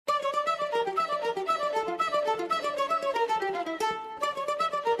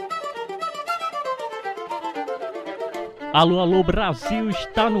Alô, alô, Brasil,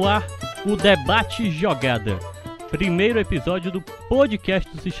 está no ar o Debate Jogada. Primeiro episódio do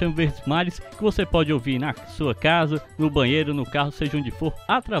podcast do Sistema Verdes Mares, que você pode ouvir na sua casa, no banheiro, no carro, seja onde for,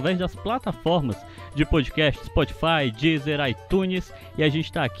 através das plataformas de podcast, Spotify, Deezer, iTunes. E a gente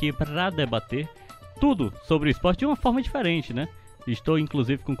está aqui para debater tudo sobre o esporte de uma forma diferente, né? Estou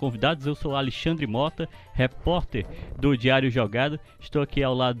inclusive com convidados, eu sou Alexandre Mota, repórter do Diário Jogada. Estou aqui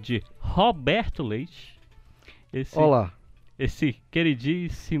ao lado de Roberto Leite. Olá. Esse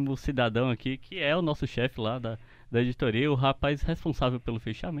queridíssimo cidadão aqui, que é o nosso chefe lá da editoria, o rapaz responsável pelo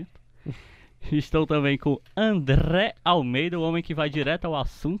fechamento. Estou também com André Almeida, o homem que vai direto ao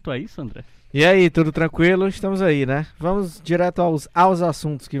assunto, é isso, André? E aí, tudo tranquilo? Estamos aí, né? Vamos direto aos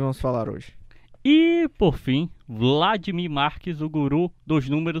assuntos que vamos falar hoje. E, por fim, Vladimir Marques, o guru dos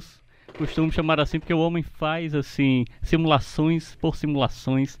números. Costumo chamar assim porque o homem faz, assim, simulações por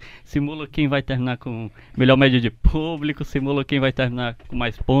simulações. Simula quem vai terminar com melhor média de público, simula quem vai terminar com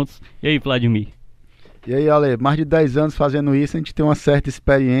mais pontos. E aí, Vladimir? E aí, Ale, mais de 10 anos fazendo isso, a gente tem uma certa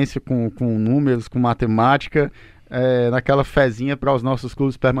experiência com números, com matemática, naquela fezinha para os nossos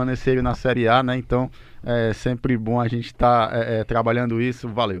clubes permanecerem na Série A, né? Então, é sempre bom a gente estar trabalhando isso,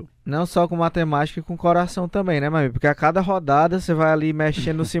 valeu. Não só com matemática e com coração também, né, meu amigo? Porque a cada rodada você vai ali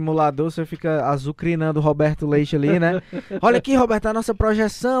mexendo no simulador, você fica azucrinando o Roberto Leite ali, né? Olha aqui, Roberto, a nossa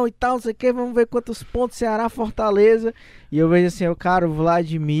projeção e tal, não sei o que, vamos ver quantos pontos Ceará, Fortaleza. E eu vejo assim, o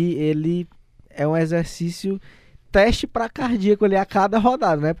Vladimir, ele é um exercício, teste para cardíaco ali a cada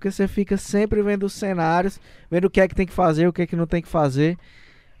rodada, né? Porque você fica sempre vendo os cenários, vendo o que é que tem que fazer, o que é que não tem que fazer.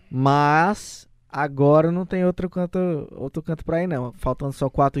 Mas agora não tem outro canto pra ir, não. Faltando só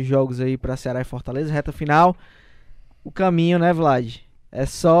 4 jogos aí pra Ceará e Fortaleza, reta final. O caminho, né, Vlad? É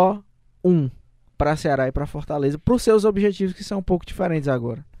só pra Ceará e pra Fortaleza, pros seus objetivos que são um pouco diferentes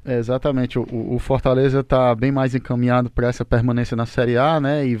agora. Exatamente, o Fortaleza está bem mais encaminhado para essa permanência na Série A,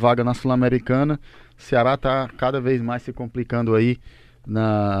 né, e vaga na Sul-Americana. O Ceará está cada vez mais se complicando aí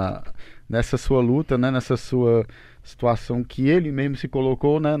nessa sua luta, né, nessa sua situação que ele mesmo se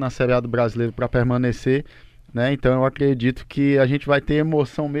colocou, né, na Série A do Brasileiro para permanecer, né. Então eu acredito que a gente vai ter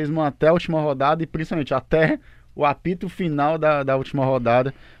emoção mesmo até a última rodada e principalmente até o apito final da última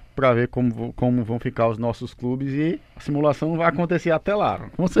rodada, para ver como vão ficar os nossos clubes, e a simulação vai acontecer até lá,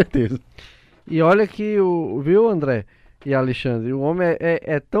 com certeza. E olha que viu, André e Alexandre, o homem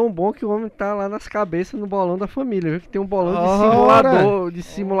é tão bom que o homem tá lá nas cabeças no bolão da família, viu? Que tem um bolão de simulador, de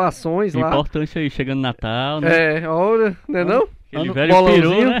simulações lá. Importante aí, chegando Natal, né? Olha, né não? Aquele velho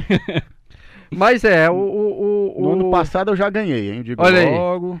peru, né? Mas no ano passado eu já ganhei, hein? Digo olha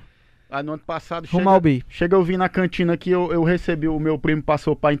logo. Aí no ano passado, chega eu vim na cantina aqui, eu recebi, o meu primo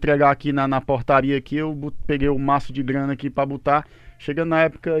passou para entregar aqui na portaria aqui, eu peguei o maço de grana aqui para botar. Chega na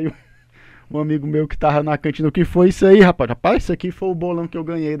época, um amigo meu que tava na cantina, o que foi isso aí, rapaz? Rapaz, isso aqui foi o bolão que eu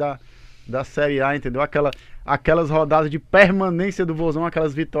ganhei da Série A, entendeu? Aquelas rodadas de permanência do Vozão,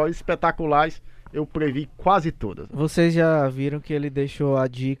 aquelas vitórias espetaculares, eu previ quase todas. Vocês já viram que ele deixou a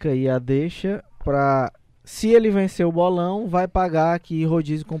dica e a deixa pra... Se ele vencer o bolão, vai pagar aqui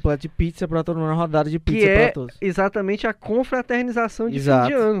rodízio completo de pizza pra todo mundo, uma rodada de pizza pra todos. Que é exatamente a confraternização de fim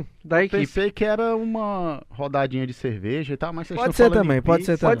de ano da equipe. Pensei que era uma rodadinha de cerveja e tal, mas vocês pode ser também, pode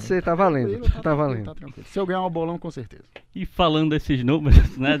ser também. Pode ser, tá valendo. Tá valendo. Tá tranquilo. Se eu ganhar um bolão, com certeza. E falando desses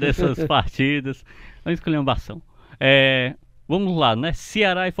números, né, dessas partidas, vamos escolher uma ação. Vamos lá, né?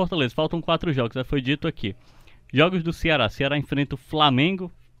 Ceará e Fortaleza, faltam 4 jogos, já foi dito aqui. Jogos do Ceará. Ceará enfrenta o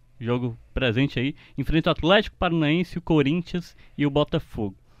Flamengo, jogo presente aí, enfrenta o Atlético Paranaense, o Corinthians e o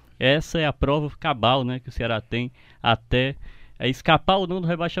Botafogo. Essa é a prova cabal, né, que o Ceará tem até escapar ou não do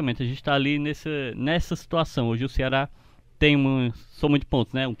rebaixamento. A gente está ali nessa situação. Hoje o Ceará tem uma soma de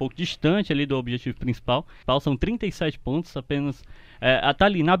pontos, né, um pouco distante ali do objetivo principal. São 37 pontos, apenas tá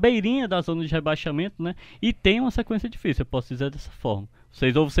ali na beirinha da zona de rebaixamento, né, e tem uma sequência difícil, eu posso dizer dessa forma.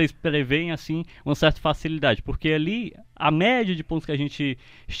 Vocês preveem assim uma certa facilidade, porque ali a média de pontos que a gente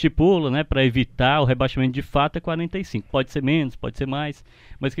estipula, né, para evitar o rebaixamento de fato é 45. Pode ser menos, pode ser mais,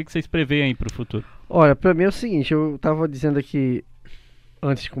 mas o que vocês preveem aí para o futuro? Olha, para mim é o seguinte, eu tava dizendo aqui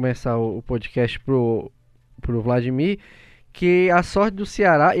antes de começar o podcast pro Vladimir, que a sorte do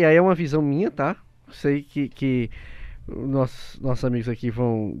Ceará, e aí é uma visão minha, tá? Sei que nossos amigos aqui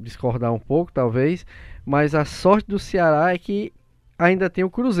vão discordar um pouco, talvez, mas a sorte do Ceará é que ainda tem o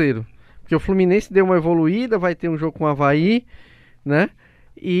Cruzeiro, porque o Fluminense deu uma evoluída, vai ter um jogo com o Avaí, né?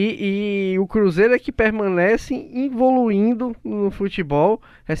 E o Cruzeiro é que permanece evoluindo no futebol.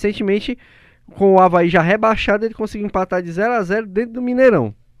 Recentemente, com o Avaí já rebaixado, ele conseguiu empatar de 0-0 dentro do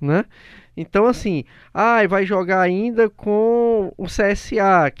Mineirão, né? Então, assim, vai jogar ainda com o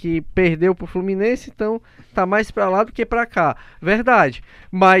CSA, que perdeu pro Fluminense, então tá mais pra lá do que pra cá. Verdade.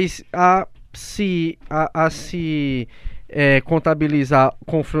 Mas se contabilizar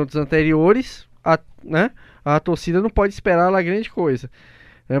confrontos anteriores, né, a torcida não pode esperar lá grande coisa.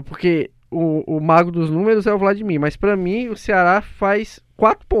 Né, porque o mago dos números é o Vladimir. Mas pra mim, o Ceará faz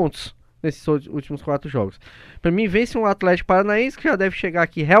 4 pontos nesses últimos 4 jogos. Para mim, vence um Atlético Paranaense que já deve chegar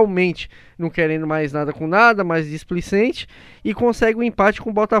aqui realmente não querendo mais nada com nada, mais displicente, e consegue um empate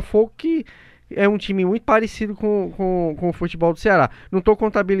com o Botafogo, que é um time muito parecido com o futebol do Ceará. Não estou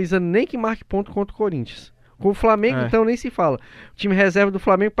contabilizando nem que marque ponto contra o Corinthians. Com o Flamengo, então, nem se fala. O time reserva do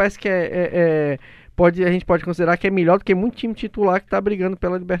Flamengo parece que a gente pode considerar que é melhor do que muito time titular que está brigando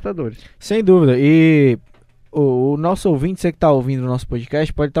pela Libertadores. Sem dúvida. E o nosso ouvinte, você que está ouvindo o nosso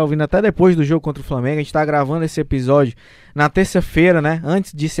podcast, pode estar ouvindo até depois do jogo contra o Flamengo. A gente está gravando esse episódio na terça-feira, né?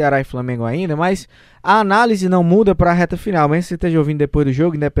 Antes de Ceará e Flamengo ainda, mas a análise não muda para a reta final. Mesmo que você esteja ouvindo depois do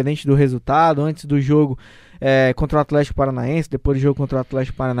jogo, independente do resultado, antes do jogo contra o Atlético Paranaense, depois do jogo contra o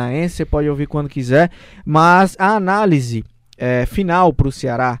Atlético Paranaense, você pode ouvir quando quiser. Mas a análise final para o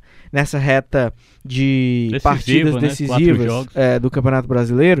Ceará nessa reta de partidas decisivas do Campeonato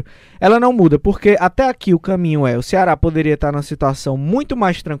Brasileiro, ela não muda, porque até aqui o caminho o Ceará poderia estar numa situação muito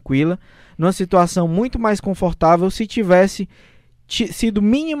mais tranquila, numa situação muito mais confortável se tivesse sido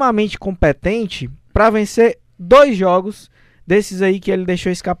minimamente competente para vencer 2 jogos desses aí que ele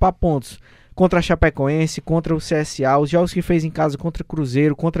deixou escapar pontos. Contra a Chapecoense, contra o CSA, os jogos que fez em casa contra o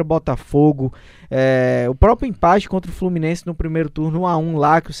Cruzeiro, contra o Botafogo, o próprio empate contra o Fluminense no primeiro turno, 1-1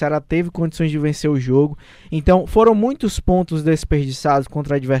 lá, que o Ceará teve condições de vencer o jogo. Então foram muitos pontos desperdiçados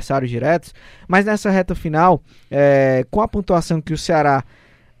contra adversários diretos, mas nessa reta final, com a pontuação que o Ceará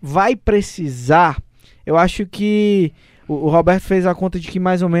vai precisar, eu acho que o Roberto fez a conta de que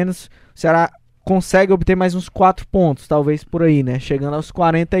mais ou menos o Ceará consegue obter mais uns 4 pontos, talvez por aí, né? Chegando aos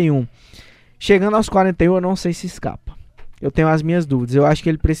 41. Chegando aos 41, eu não sei se escapa. Eu tenho as minhas dúvidas. Eu acho que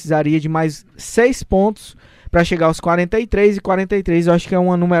ele precisaria de mais 6 pontos para chegar aos 43. E 43 eu acho que é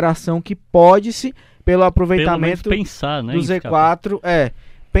uma numeração que pode-se, pelo aproveitamento pensar, né, do Z4,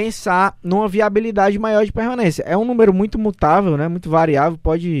 pensar numa viabilidade maior de permanência. É um número muito mutável, né, muito variável,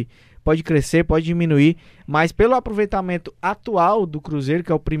 pode crescer, pode diminuir, mas pelo aproveitamento atual do Cruzeiro,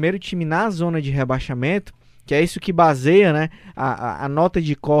 que é o primeiro time na zona de rebaixamento, que é isso que baseia, né, a nota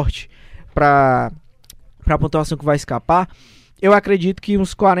de corte para a pontuação que vai escapar, eu acredito que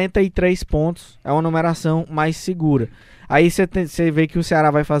uns 43 pontos é uma numeração mais segura. Aí você vê que o Ceará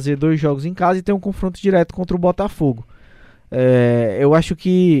vai fazer 2 jogos em casa e tem um confronto direto contra o Botafogo. Eu acho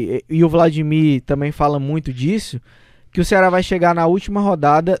que, e o Vladimir também fala muito disso, que o Ceará vai chegar na última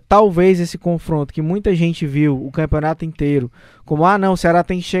rodada, talvez esse confronto que muita gente viu o campeonato inteiro, como, não, o Ceará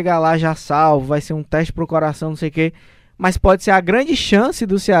tem que chegar lá já salvo, vai ser um teste pro coração, não sei o quê, mas pode ser a grande chance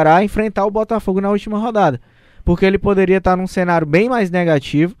do Ceará enfrentar o Botafogo na última rodada, porque ele poderia estar num cenário bem mais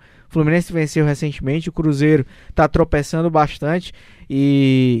negativo. O Fluminense venceu recentemente, o Cruzeiro está tropeçando bastante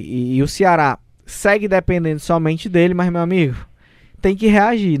e o Ceará segue dependendo somente dele, mas, meu amigo, tem que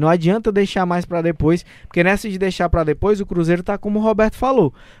reagir, não adianta deixar mais para depois, porque nessa de deixar para depois, o Cruzeiro tá como o Roberto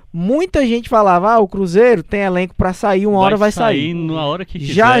falou. Muita gente falava, o Cruzeiro tem elenco para sair, uma hora vai sair. Na hora que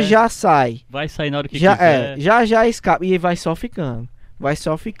quiser. Já sai. Vai sair na hora que quiser. Já escapa. E vai só ficando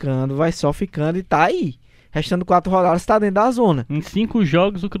e tá aí. Restando 4 rodadas, tá dentro da zona. Em 5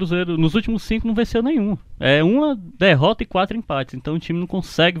 jogos, o Cruzeiro, nos últimos 5, não venceu nenhum. É uma derrota e 4 empates. Então o time não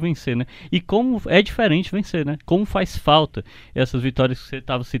consegue vencer, né? E como é diferente vencer, né? Como faz falta essas vitórias que você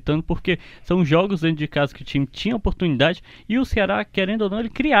estava citando, porque são jogos dentro de casa que o time tinha oportunidade e o Ceará, querendo ou não, ele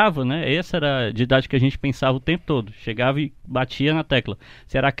criava, né? Essa era a didática que a gente pensava o tempo todo. Chegava e batia na tecla.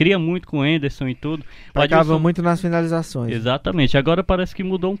 O Ceará cria muito com o Anderson e tudo. Pagava muito nas finalizações. Exatamente. Agora parece que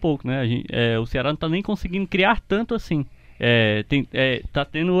mudou um pouco, né? O Ceará não tá nem conseguindo criar tanto assim. Tá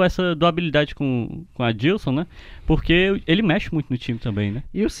tendo essa dualidade com a Dilson, né? Porque ele mexe muito no time também, né?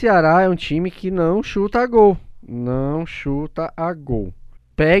 E o Ceará é um time que não chuta a gol.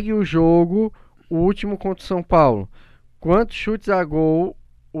 Pegue o jogo, o último contra o São Paulo. Quantos chutes a gol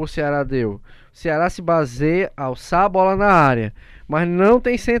o Ceará deu? O Ceará se baseia a alçar a bola na área, mas não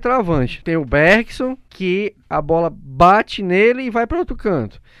tem centroavante. Tem o Bergson, que a bola bate nele e vai para outro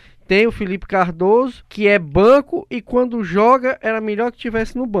canto. Tem o Felipe Cardoso, que é banco e quando joga era melhor que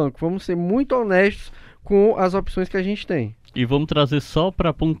tivesse no banco. Vamos ser muito honestos com as opções que a gente tem. E vamos trazer só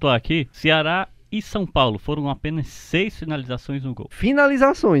para pontuar aqui, Ceará e São Paulo foram apenas 6 finalizações no gol.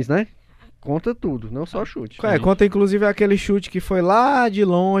 Finalizações, né? Conta tudo, não só chute. Conta inclusive aquele chute que foi lá de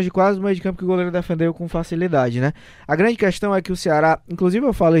longe, quase no meio de campo, que o goleiro defendeu com facilidade, né? A grande questão é que o Ceará, inclusive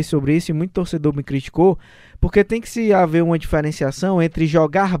eu falei sobre isso e muito torcedor me criticou, porque tem que se haver uma diferenciação entre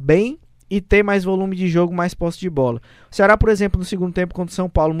jogar bem e ter mais volume de jogo, mais posse de bola. O Ceará, por exemplo, no segundo tempo contra o São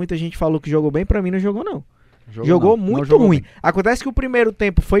Paulo, muita gente falou que jogou bem, pra mim não jogou não. Jogou muito ruim. Acontece que o primeiro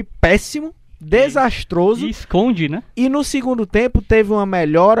tempo foi péssimo, desastroso. E esconde, né? E no segundo tempo teve uma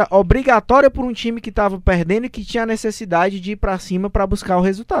melhora obrigatória por um time que estava perdendo e que tinha a necessidade de ir pra cima para buscar o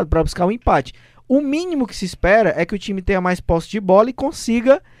resultado, para buscar o empate. O mínimo que se espera é que o time tenha mais posse de bola e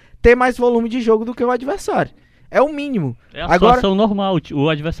consiga ter mais volume de jogo do que o adversário. É o mínimo. É a situação normal. O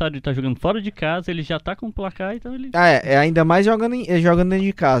adversário está jogando fora de casa, ele já está com o placar, então ele... ainda mais jogando dentro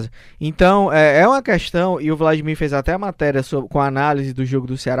de casa. Então, é uma questão, e o Vladimir fez até a matéria com a análise do jogo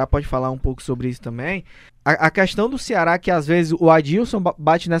do Ceará, pode falar um pouco sobre isso também. A questão do Ceará, que às vezes o Adilson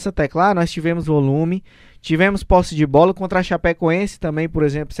bate nessa tecla, nós tivemos volume, tivemos posse de bola, contra a Chapecoense também, por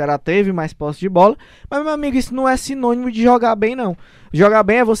exemplo, o Ceará teve mais posse de bola, mas, meu amigo, isso não é sinônimo de jogar bem, não. Jogar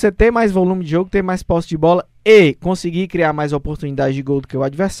bem é você ter mais volume de jogo, ter mais posse de bola e conseguir criar mais oportunidades de gol do que o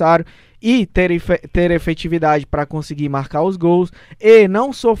adversário e ter efetividade para conseguir marcar os gols e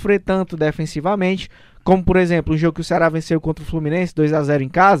não sofrer tanto defensivamente, como, por exemplo, o jogo que o Ceará venceu contra o Fluminense, 2-0 em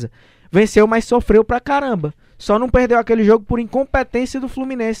casa, venceu, mas sofreu pra caramba. Só não perdeu aquele jogo por incompetência do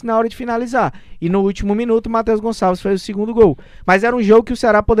Fluminense na hora de finalizar. E no último minuto, o Matheus Gonçalves fez o segundo gol. Mas era um jogo que o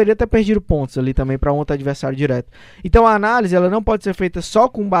Ceará poderia ter perdido pontos ali também para um outro adversário direto. Então a análise ela não pode ser feita só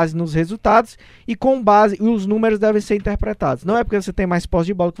com base nos resultados e os números devem ser interpretados. Não é porque você tem mais posse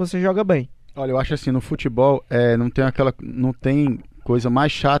de bola que você joga bem. Olha, eu acho assim, no futebol não tem coisa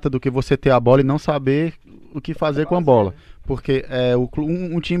mais chata do que você ter a bola e não saber o que fazer com a bola. Porque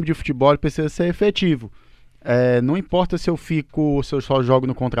um time de futebol precisa ser efetivo. Não importa se eu só jogo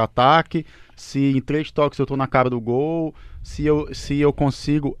no contra-ataque, se em 3 toques eu tô na cara do gol, se eu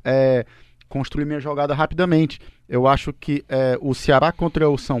consigo construir minha jogada rapidamente. Eu acho que o Ceará contra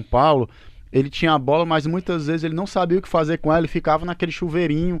o São Paulo, ele tinha a bola, mas muitas vezes ele não sabia o que fazer com ela, ele ficava naquele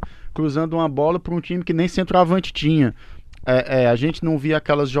chuveirinho, cruzando uma bola para um time que nem centroavante tinha. A gente não via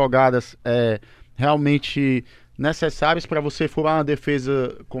aquelas jogadas realmente necessárias para você furar uma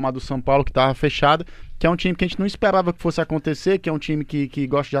defesa como a do São Paulo, que estava fechada, que é um time que a gente não esperava que fosse acontecer, que é um time que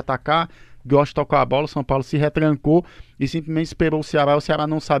gosta de atacar, gosta de tocar a bola. O São Paulo se retrancou e simplesmente esperou o Ceará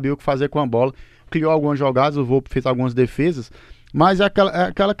não sabia o que fazer com a bola, criou algumas jogadas, o Volpi fez algumas defesas, mas é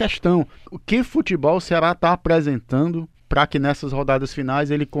aquela questão, o que futebol o Ceará está apresentando para que nessas rodadas finais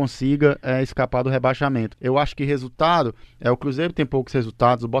ele consiga escapar do rebaixamento. Eu acho que resultado, o Cruzeiro tem poucos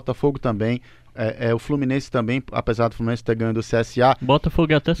resultados, o Botafogo também, o Fluminense também, apesar do Fluminense ter ganho do CSA.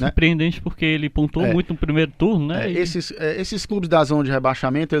 Botafogo é até surpreendente, porque ele pontuou muito no primeiro turno, né? Esses clubes da zona de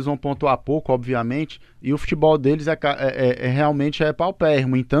rebaixamento, eles vão pontuar pouco, obviamente, e o futebol deles realmente é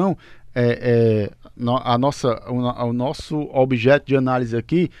paupérrimo. Então, o nosso objeto de análise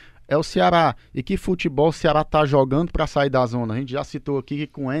aqui é o Ceará. E que futebol o Ceará está jogando para sair da zona? A gente já citou aqui que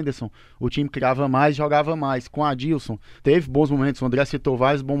com o Anderson o time criava mais, jogava mais. Com o Adilson teve bons momentos. O André citou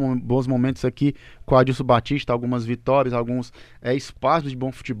vários bons momentos aqui com o Adilson Batista, algumas vitórias, alguns espaços de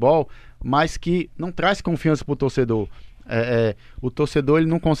bom futebol, mas que não traz confiança para o torcedor. O torcedor ele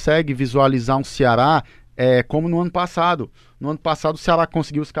não consegue visualizar um Ceará como no ano passado. No ano passado o Ceará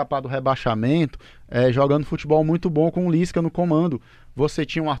conseguiu escapar do rebaixamento, jogando futebol muito bom com o Lisca no comando. Você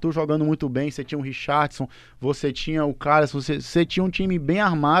tinha o Arthur jogando muito bem, você tinha o Richardson, você tinha o Carlos, você tinha um time bem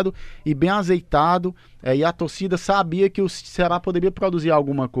armado e bem azeitado, e a torcida sabia que o Ceará poderia produzir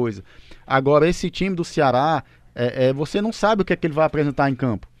alguma coisa. Agora, esse time do Ceará, você não sabe o que é que ele vai apresentar em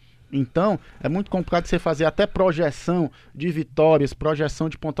campo. Então, é muito complicado você fazer até projeção de vitórias, projeção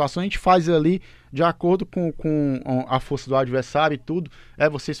de pontuação. A gente faz ali de acordo com a força do adversário e tudo.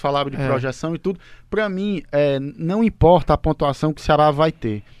 Vocês falaram de projeção e tudo. Para mim, não importa a pontuação que o Ceará vai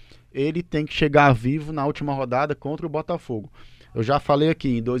ter. Ele tem que chegar vivo na última rodada contra o Botafogo. Eu já falei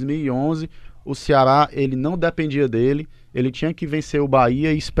aqui, em 2011, o Ceará ele não dependia dele. Ele tinha que vencer o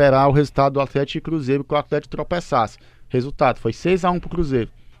Bahia e esperar o resultado do Atlético e Cruzeiro, que o Atlético tropeçasse. Resultado, foi 6-1 pro Cruzeiro.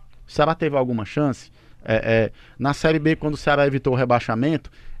 O Ceará teve alguma chance? Na Série B, quando o Ceará evitou o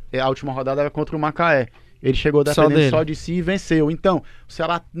rebaixamento, a última rodada era contra o Macaé. Ele chegou dependendo só de si e venceu. Então, o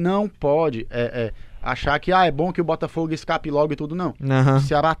Ceará não pode achar que é bom que o Botafogo escape logo e tudo, não. Uhum. O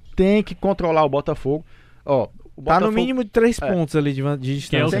Ceará tem que controlar o Botafogo. O Botafogo tá no mínimo de 3 pontos ali de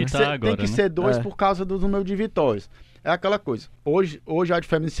distância. Que é o que tá agora, tem que ser 2 por causa do número de vitórias. é aquela coisa. Hoje a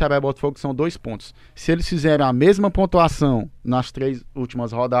diferença de Ceará e Botafogo são 2 pontos. Se eles fizerem a mesma pontuação nas 3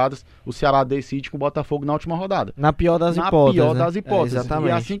 últimas rodadas, o Ceará decide com o Botafogo na última rodada. Na pior das hipóteses. Na pior das hipóteses. Exatamente.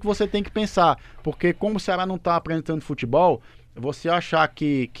 E é assim que você tem que pensar. Porque como o Ceará não está apresentando futebol, você achar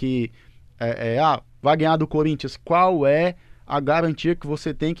que vai ganhar do Corinthians, qual é a garantia que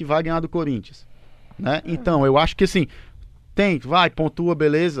você tem que vai ganhar do Corinthians? Né? Então, eu acho que assim, pontua,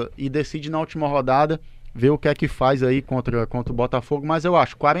 beleza, e decide na última rodada, ver o que é que faz aí contra o Botafogo, mas eu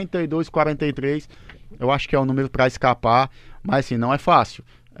acho 42, 43, eu acho que é o número para escapar, mas assim, não é fácil.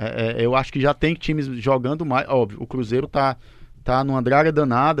 Eu acho que já tem times jogando mais, óbvio, o Cruzeiro tá numa draga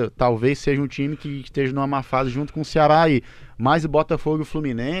danada, talvez seja um time que esteja numa má fase junto com o Ceará aí, mas o Botafogo e o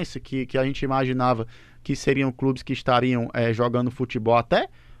Fluminense, que a gente imaginava que seriam clubes que estariam jogando futebol até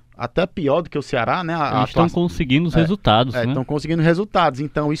pior do que o Ceará, né? Eles estão conseguindo os resultados, né? Estão conseguindo resultados,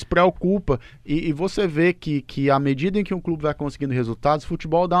 então isso preocupa. E você vê que à medida em que um clube vai conseguindo resultados, o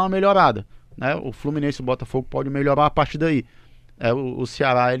futebol dá uma melhorada, né? O Fluminense e o Botafogo podem melhorar a partir daí. O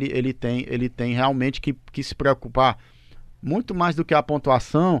Ceará, ele tem realmente que se preocupar muito mais do que a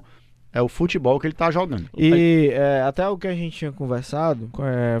pontuação, é o futebol que ele está jogando. E até o que a gente tinha conversado com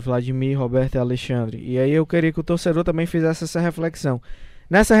Vladimir, Roberto e Alexandre, e aí eu queria que o torcedor também fizesse essa reflexão.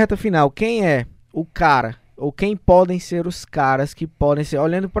 Nessa reta final, quem é o cara, ou quem podem ser os caras que podem ser,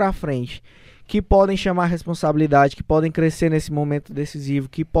 olhando para frente, que podem chamar responsabilidade, que podem crescer nesse momento decisivo,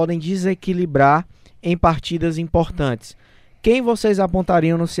 que podem desequilibrar em partidas importantes? Quem vocês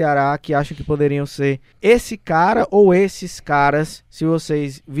apontariam no Ceará que acham que poderiam ser esse cara ou esses caras, se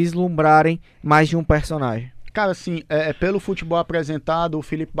vocês vislumbrarem mais de um personagem? Cara, assim, pelo futebol apresentado, o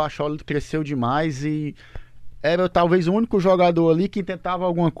Felipe Bachola cresceu demais e era talvez o único jogador ali que tentava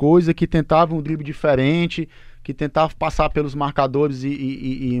alguma coisa, que tentava um drible diferente, que tentava passar pelos marcadores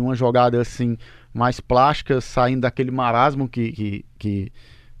e uma jogada assim mais plástica, saindo daquele marasmo que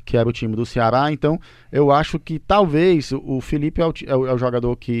era o time do Ceará. Então eu acho que talvez o Felipe é o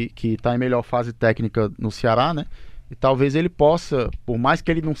jogador que está em melhor fase técnica no Ceará, né? E talvez ele possa, por mais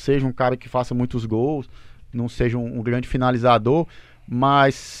que ele não seja um cara que faça muitos gols, não seja um grande finalizador,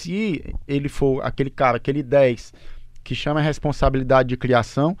 mas se ele for aquele cara, aquele 10 que chama a responsabilidade de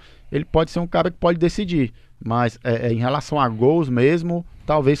criação, ele pode ser um cara que pode decidir. Mas em relação a gols mesmo,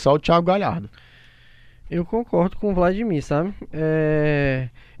 talvez só o Thiago Galhardo. Eu concordo com o Vladimir, sabe?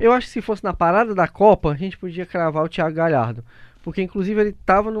 Eu acho que se fosse na parada da Copa, a gente podia cravar o Thiago Galhardo. Porque inclusive ele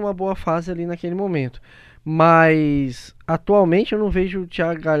estava numa boa fase ali naquele momento. Mas atualmente eu não vejo o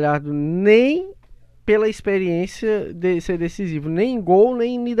Thiago Galhardo nem pela experiência de ser decisivo, nem em gol,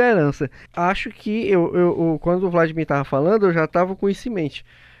 nem em liderança. Acho que quando o Vladimir estava falando, eu já estava com isso em mente.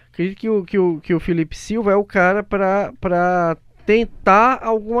 Acredito que o Felipe Silva é o cara para tentar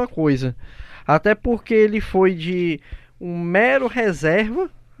alguma coisa. Até porque ele foi de um mero reserva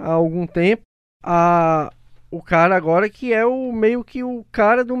há algum tempo a o cara agora que é meio que o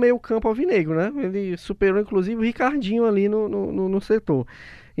cara do meio campo alvinegro, né? Ele superou inclusive o Ricardinho ali no setor.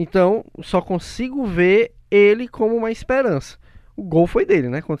 Então, só consigo ver ele como uma esperança. O gol foi dele,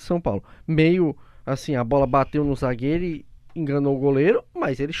 né? Contra o São Paulo. Meio assim, a bola bateu no zagueiro e enganou o goleiro,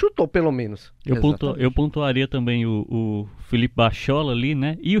 mas ele chutou pelo menos. Eu pontuaria também o Felipe Bachola ali,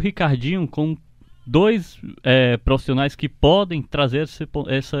 né? E o Ricardinho com dois profissionais que podem trazer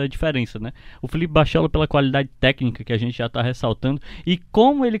essa diferença, né? O Felipe Bachola pela qualidade técnica que a gente já está ressaltando e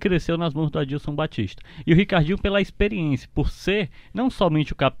como ele cresceu nas mãos do Adilson Batista. E o Ricardinho pela experiência, por ser não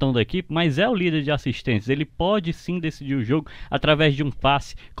somente o capitão da equipe, mas é o líder de assistências. Ele pode sim decidir o jogo através de um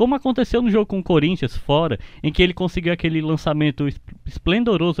passe, como aconteceu no jogo com o Corinthians fora, em que ele conseguiu aquele lançamento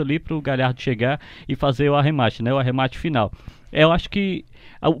esplendoroso ali para o Galhardo chegar e fazer o arremate, né? O arremate final. Eu acho que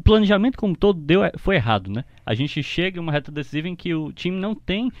o planejamento como todo foi errado, né? A gente chega em uma reta decisiva em que o time não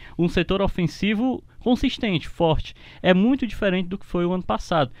tem um setor ofensivo consistente, forte. É muito diferente do que foi o ano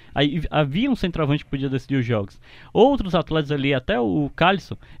passado. Aí havia um centroavante que podia decidir os jogos. Outros atletas ali, até o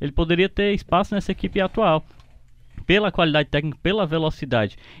Calisson, ele poderia ter espaço nessa equipe atual. Pela qualidade técnica, pela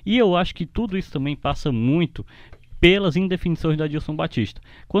velocidade. E eu acho que tudo isso também passa muito pelas indefinições do Adilson Batista.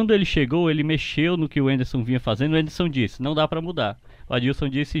 Quando ele chegou, ele mexeu no que o Anderson vinha fazendo. O Anderson disse, não dá para mudar. O Adilson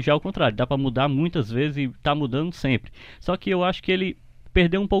disse já o contrário, dá para mudar muitas vezes e tá mudando sempre. Só que eu acho que ele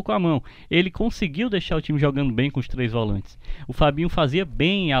perdeu um pouco a mão. Ele conseguiu deixar o time jogando bem com os 3 volantes. O Fabinho fazia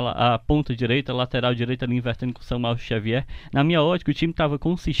bem a ponta direita, a lateral direita ali invertendo com o Samuel Xavier. Na minha ótica, o time estava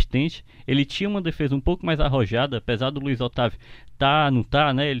consistente. Ele tinha uma defesa um pouco mais arrojada, apesar do Luiz Otávio não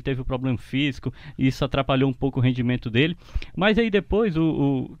tá, né? Ele teve um problema físico, e isso atrapalhou um pouco o rendimento dele. Mas aí depois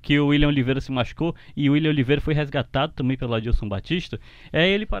que o William Oliveira se machucou, e o William Oliveira foi resgatado também pelo Adilson Batista,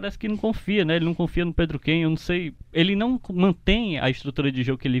 ele parece que não confia, né? Ele não confia no Pedro Ken, eu não sei, ele não mantém a estrutura de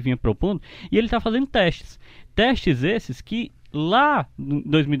jogo que ele vinha propondo, e ele tá fazendo testes. Testes esses que lá em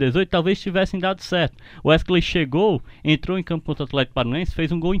 2018 talvez tivessem dado certo. O Wesley chegou, entrou em campo contra o Atlético Paranaense,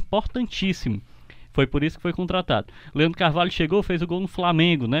 fez um gol importantíssimo. Foi por isso que foi contratado. Leandro Carvalho chegou, fez o gol no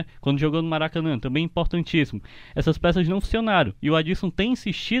Flamengo, né? Quando jogou no Maracanã, também importantíssimo. Essas peças não funcionaram, e o Adilson tem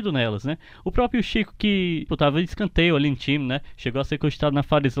insistido nelas, né? O próprio Chico, que estava de escanteio ali no time, né? Chegou a ser cogitado na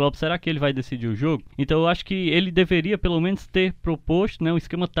Fares Lopes. Será que ele vai decidir o jogo? Então eu acho que ele deveria pelo menos ter proposto, né, um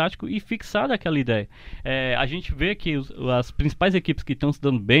esquema tático e fixado aquela ideia. A gente vê que as principais equipes que estão se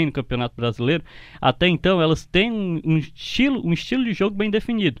dando bem no Campeonato Brasileiro, até então elas têm um estilo de jogo bem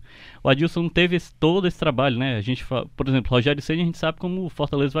definido. O Adilson não teve todo esse trabalho, né? A gente, por exemplo, Rogério Ceni, a gente sabe como o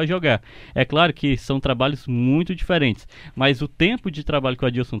Fortaleza vai jogar. É claro que são trabalhos muito diferentes, mas o tempo de trabalho que o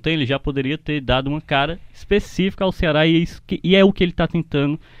Adilson tem, ele já poderia ter dado uma cara específica ao Ceará, e é o que ele está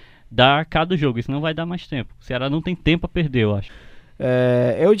tentando dar a cada jogo. Isso não vai dar mais tempo. O Ceará não tem tempo a perder, eu acho.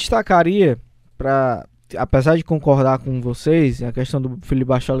 Eu destacaria, apesar de concordar com vocês, a questão do Felipe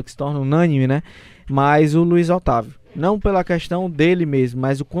Bachola, que se torna unânime, né? Mas o Luiz Otávio. Não pela questão dele mesmo,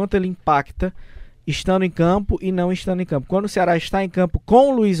 mas o quanto ele impacta estando em campo e não estando em campo. Quando o Ceará está em campo com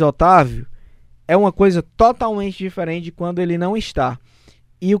o Luiz Otávio, é uma coisa totalmente diferente de quando ele não está.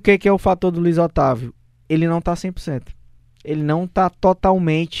 E o que é o fator do Luiz Otávio? Ele não está 100%. Ele não está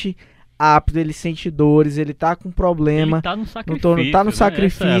totalmente apto, ele sente dores, ele está com problema. Ele está no sacrifício. Está no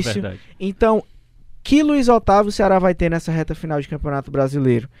sacrifício. Né? Então, que Luiz Otávio o Ceará vai ter nessa reta final de Campeonato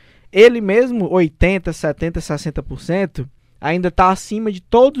Brasileiro? Ele mesmo, 80%, 70%, 60%, ainda está acima de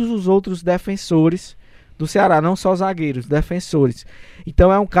todos os outros defensores do Ceará, não só zagueiros, defensores.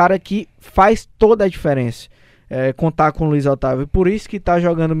 Então é um cara que faz toda a diferença contar com o Luiz Otávio, por isso que está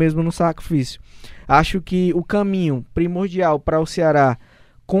jogando mesmo no sacrifício. Acho que o caminho primordial para o Ceará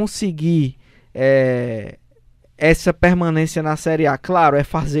conseguir essa permanência na Série A, claro, é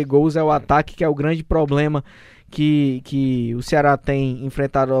fazer gols, é o ataque, que é o grande problema que o Ceará tem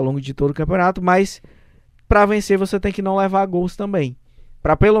enfrentado ao longo de todo o campeonato, mas para vencer você tem que não levar gols também,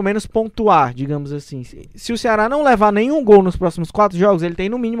 para pelo menos pontuar, digamos assim. Se o Ceará não levar nenhum gol nos próximos 4 jogos, ele tem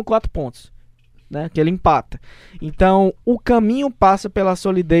no mínimo 4 pontos, né, que ele empata. Então o caminho passa pela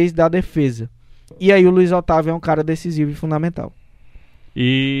solidez da defesa, e aí o Luiz Otávio é um cara decisivo e fundamental.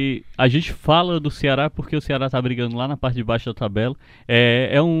 E a gente fala do Ceará porque o Ceará está brigando lá na parte de baixo da tabela.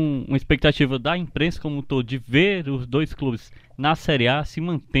 Uma expectativa da imprensa como um todo de ver os dois clubes na Série A se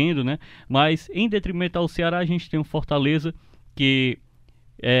mantendo, né? Mas em detrimento ao Ceará, a gente tem um Fortaleza que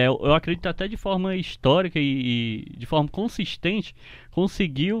eu acredito até de forma histórica e de forma consistente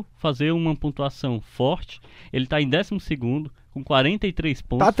conseguiu fazer uma pontuação forte. Ele está em 12º com 43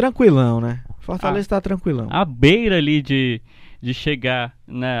 pontos. Tá tranquilão, né? Fortaleza tá tranquilão. À beira ali de chegar,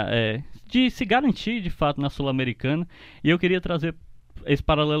 de se garantir de fato na Sul-Americana. E eu queria trazer esse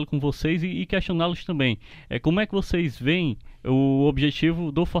paralelo com vocês e questioná-los também. Como é que vocês veem o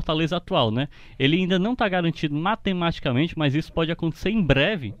objetivo do Fortaleza atual, né? Ele ainda não está garantido matematicamente, mas isso pode acontecer em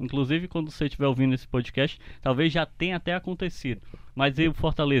breve. Inclusive, quando você estiver ouvindo esse podcast, talvez já tenha até acontecido. Mas aí o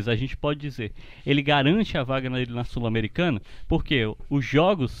Fortaleza, a gente pode dizer, ele garante a vaga na Sul-Americana, porque os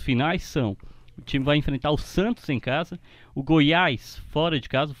jogos finais são: o time vai enfrentar o Santos em casa, o Goiás fora de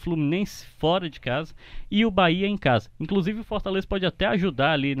casa, o Fluminense fora de casa e o Bahia em casa. Inclusive o Fortaleza pode até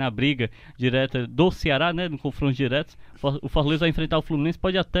ajudar ali na briga direta do Ceará, né, no confronto direto. O Fortaleza vai enfrentar o Fluminense,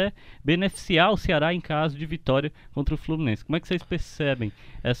 pode até beneficiar o Ceará em caso de vitória contra o Fluminense. Como é que vocês percebem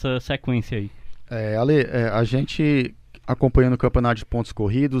essa sequência aí? Ale, a gente acompanhando o campeonato de pontos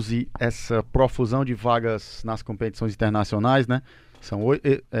corridos e essa profusão de vagas nas competições internacionais, né?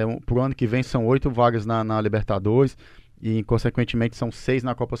 Pro ano que vem são 8 vagas na Libertadores e consequentemente são 6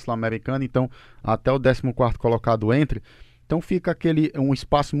 na Copa Sul-Americana, então até o 14º colocado entra. Então fica um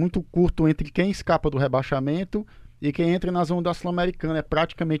espaço muito curto entre quem escapa do rebaixamento e quem entra na zona da Sul-Americana. É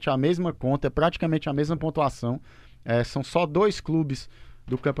praticamente a mesma conta, é praticamente a mesma pontuação. São só 2 clubes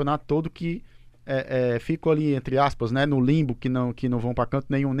do campeonato todo que ficam ali, entre aspas, né, no limbo, que não vão para canto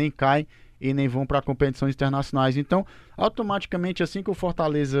nenhum, nem caem e nem vão para competições internacionais. Então, automaticamente, assim que o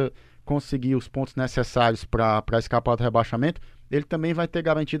Fortaleza conseguir os pontos necessários para escapar do rebaixamento, ele também vai ter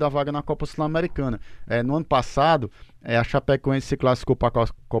garantido a vaga na Copa Sul-Americana. No ano passado, a Chapecoense se classificou para a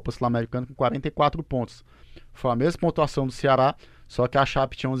Copa Sul-Americana com 44 pontos. Foi a mesma pontuação do Ceará, só que a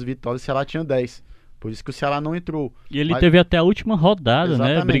Chape tinha 11 vitórias e o Ceará tinha 10. Por isso que o Ceará não entrou. E ele teve até a última rodada,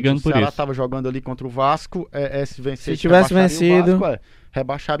 né? Brigando por isso. O Ceará estava jogando ali contra o Vasco. Se vencer, se tivesse vencido,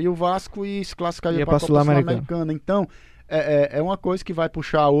 rebaixaria o Vasco e se classificaria para a Sul-Americana. Então, é uma coisa que vai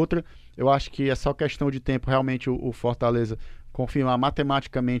puxar a outra. Eu acho que é só questão de tempo, realmente, o Fortaleza confirmar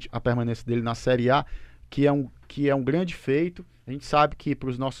matematicamente a permanência dele na Série A, que é um grande feito. A gente sabe que para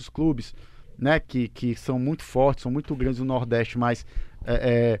os nossos clubes, né, que são muito fortes, são muito grandes no Nordeste, mas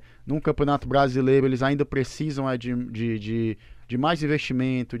num Campeonato Brasileiro eles ainda precisam de mais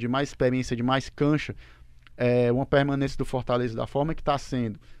investimento, de mais experiência, de mais cancha. Uma permanência do Fortaleza da forma que está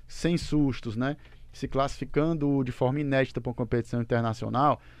sendo, sem sustos, né, se classificando de forma inédita para uma competição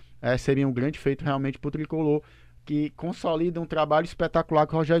internacional, seria um grande feito realmente para o Tricolor, que consolida um trabalho espetacular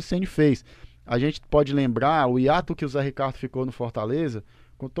que o Rogério Ceni fez. A gente pode lembrar o hiato que o Zé Ricardo ficou no Fortaleza,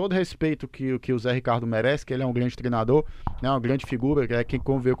 com todo respeito que o Zé Ricardo merece, que ele é um grande treinador, né, uma grande figura, quem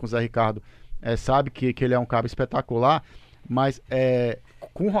conviveu com o Zé Ricardo sabe que ele é um cara espetacular, mas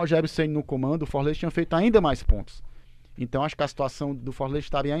com o Rogério Ceni no comando, o Fortaleza tinha feito ainda mais pontos. Então acho que a situação do Fortaleza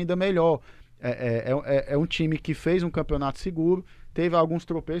estaria ainda melhor. É um time que fez um campeonato seguro, teve alguns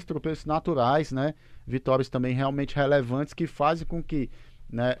tropeços naturais, né, vitórias também realmente relevantes que fazem com que,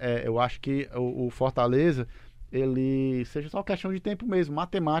 né, eu acho que o Fortaleza ele seja só questão de tempo mesmo,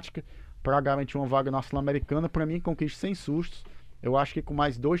 matemática, para garantir uma vaga na Sul-Americana. Para mim, conquista sem sustos. Eu acho que com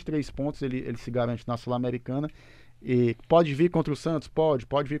mais 2, 3 pontos ele se garante na Sul-Americana. E pode vir contra o Santos?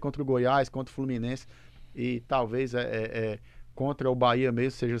 Pode vir contra o Goiás, contra o Fluminense, e talvez contra o Bahia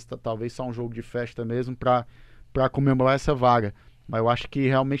mesmo, seja talvez só um jogo de festa mesmo para comemorar essa vaga. Mas eu acho que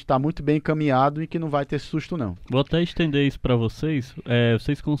realmente está muito bem encaminhado e que não vai ter susto, não. Vou até estender isso para vocês.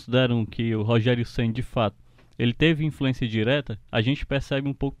 Vocês consideram que o Rogério Ceni, de fato, ele teve influência direta? A gente percebe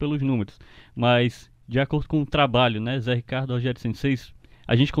um pouco pelos números. Mas, de acordo com o trabalho, né, Zé Ricardo, Rogério Ceni,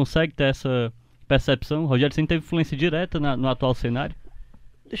 a gente consegue ter essa percepção? O Rogério Ceni teve influência direta no atual cenário?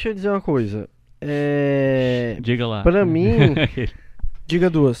 Deixa eu dizer uma coisa. Diga lá. Para mim... Diga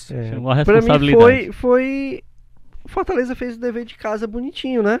duas. Uma responsabilidade. Para mim foi... Fortaleza fez o dever de casa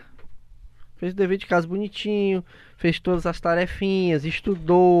bonitinho, né? Fez o dever de casa bonitinho, fez todas as tarefinhas,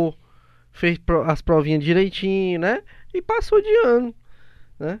 estudou, fez as provinhas direitinho, né? E passou de ano,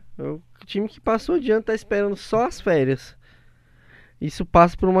 né? O time que passou de ano tá esperando só as férias. Isso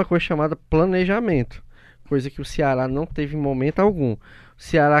passa por uma coisa chamada planejamento, coisa que o Ceará não teve em momento algum. O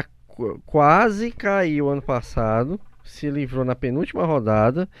Ceará quase caiu ano passado, se livrou na penúltima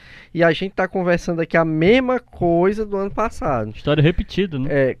rodada, e a gente tá conversando aqui a mesma coisa do ano passado. História repetida,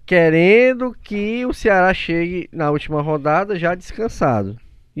 né? Querendo que o Ceará chegue na última rodada já descansado.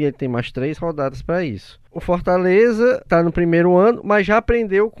 E ele tem mais 3 rodadas para isso. O Fortaleza tá no primeiro ano, mas já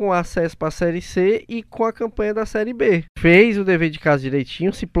aprendeu com o acesso para a Série C e com a campanha da Série B. Fez o dever de casa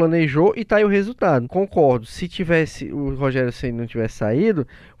direitinho, se planejou e tá aí o resultado. Concordo, se o Rogério Ceni não tivesse saído,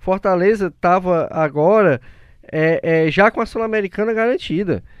 Fortaleza tava agora... já com a Sul-Americana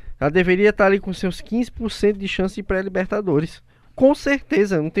garantida. Ela deveria estar ali com seus 15% de chance de pré-Libertadores. Com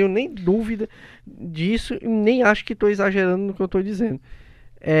certeza, não tenho nem dúvida disso, e nem acho que estou exagerando no que eu estou dizendo.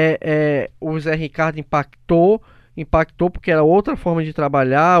 O Zé Ricardo impactou porque era outra forma de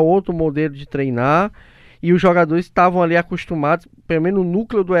trabalhar, outro modelo de treinar, e os jogadores estavam ali acostumados, pelo menos o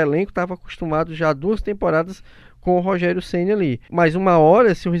núcleo do elenco estava acostumado já há 2 temporadas com o Rogério Ceni ali. Mas uma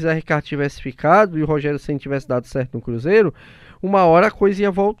hora, se o Zé Ricardo tivesse ficado e o Rogério Ceni tivesse dado certo no Cruzeiro, uma hora a coisa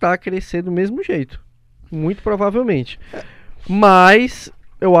ia voltar a crescer do mesmo jeito. Muito provavelmente. Mas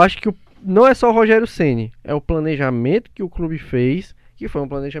eu acho que não é só o Rogério Ceni, é o planejamento que o clube fez, que foi um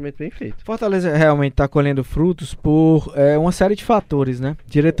planejamento bem feito. Fortaleza realmente está colhendo frutos por uma série de fatores, né?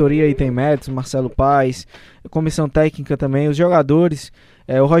 Diretoria aí tem méritos, Marcelo Paes, comissão técnica também, os jogadores.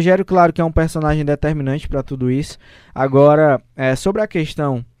 O Rogério, claro que é um personagem determinante para tudo isso. Agora, sobre a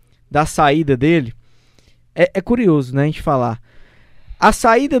questão da saída dele, é curioso, né, a gente falar. A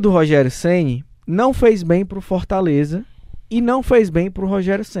saída do Rogério Ceni não fez bem pro Fortaleza e não fez bem pro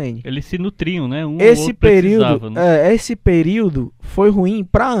Rogério Ceni. Eles se nutriam, né? Esse período foi ruim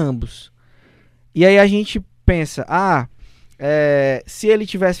para ambos. E aí a gente pensa, se ele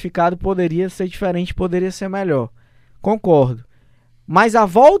tivesse ficado poderia ser diferente, poderia ser melhor. Concordo. Mas a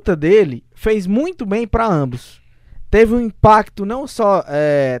volta dele fez muito bem para ambos. Teve um impacto não só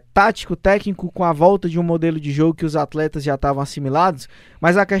tático, técnico, com a volta de um modelo de jogo que os atletas já estavam assimilados,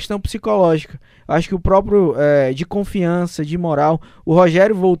 mas a questão psicológica. Acho que o próprio de confiança, de moral, o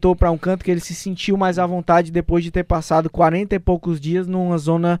Rogério voltou para um canto que ele se sentiu mais à vontade depois de ter passado 40 e poucos dias numa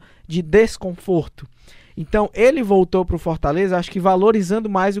zona de desconforto. Então ele voltou para o Fortaleza, acho que valorizando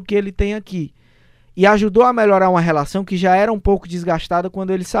mais o que ele tem aqui. E ajudou a melhorar uma relação que já era um pouco desgastada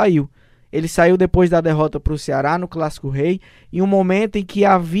quando ele saiu. Ele saiu depois da derrota para o Ceará no Clássico Rei, em um momento em que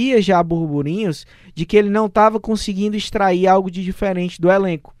havia já burburinhos de que ele não estava conseguindo extrair algo de diferente do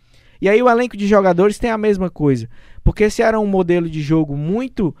elenco. E aí o elenco de jogadores tem a mesma coisa, porque se era um modelo de jogo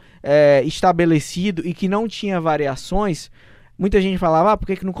muito estabelecido e que não tinha variações, muita gente falava, por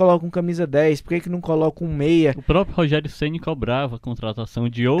que não coloca um camisa 10, por que não coloca um meia? O próprio Rogério Ceni cobrava a contratação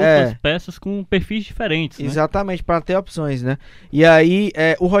de outras peças com perfis diferentes, né? Exatamente, para ter opções, né? E aí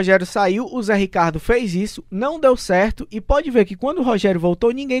o Rogério saiu, o Zé Ricardo fez isso, não deu certo, e pode ver que quando o Rogério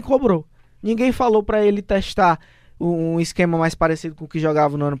voltou, ninguém cobrou. Ninguém falou para ele testar um esquema mais parecido com o que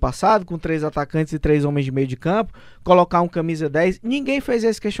jogava no ano passado, com 3 atacantes e 3 homens de meio de campo, colocar um camisa 10. Ninguém fez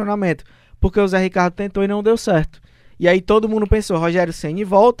esse questionamento, porque o Zé Ricardo tentou e não deu certo. E aí todo mundo pensou, Rogério Ceni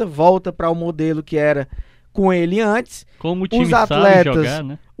volta para o modelo que era com ele antes. Como o time sabe jogar,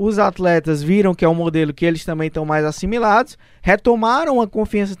 né? Os atletas viram que é um modelo que eles também estão mais assimilados, retomaram a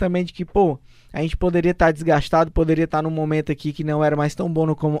confiança também de que, a gente poderia estar desgastado, poderia estar num momento aqui que não era mais tão bom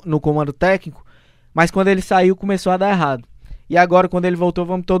no comando técnico, mas quando ele saiu começou a dar errado. E agora quando ele voltou,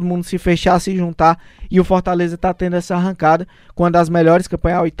 vamos todo mundo se fechar, se juntar, e o Fortaleza está tendo essa arrancada, com uma das melhores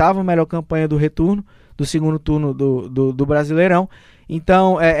campanhas, a 8ª melhor campanha do retorno, do segundo turno do Brasileirão.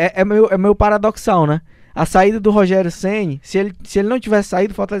 Então é meio paradoxal, né? A saída do Rogério Ceni, se ele não tivesse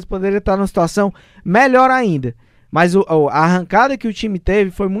saído, o Fortaleza poderia estar numa situação melhor ainda. Mas a arrancada que o time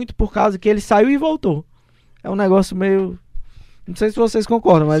teve foi muito por causa que ele saiu e voltou. É um negócio meio... Não sei se vocês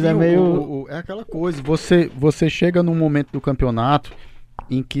concordam, mas é meio... É aquela coisa, você chega num momento do campeonato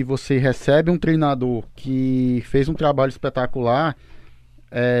em que você recebe um treinador que fez um trabalho espetacular,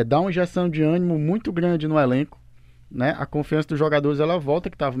 dá uma injeção de ânimo muito grande no elenco, né? A confiança dos jogadores ela volta,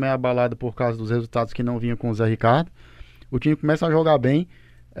 que estava meio abalada por causa dos resultados que não vinham com o Zé Ricardo. O time começa a jogar bem.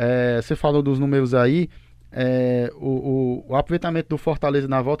 Você falou dos números aí. O aproveitamento do Fortaleza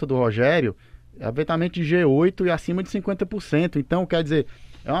na volta do Rogério, aproveitamento de G8 e acima de 50%. Então, quer dizer,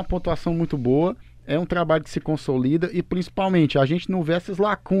 é uma pontuação muito boa, é um trabalho que se consolida e principalmente a gente não vê essas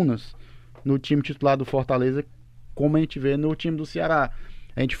lacunas no time titular do Fortaleza como a gente vê no time do Ceará.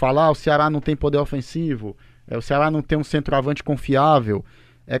 A gente fala, o Ceará não tem poder ofensivo, o Ceará não tem um centroavante confiável.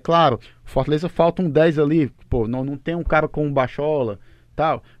 É claro, o Fortaleza falta um 10 ali, não tem um cara com um Bachola,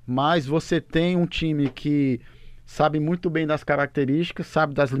 tal, mas você tem um time que sabe muito bem das características,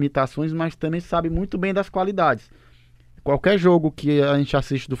 sabe das limitações, mas também sabe muito bem das qualidades. Qualquer jogo que a gente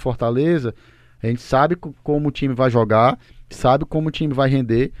assiste do Fortaleza, a gente sabe como o time vai jogar, sabe como o time vai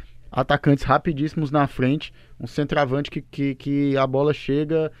render, atacantes rapidíssimos na frente, um centroavante que a bola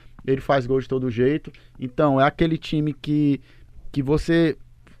chega, ele faz gol de todo jeito. Então é aquele time que você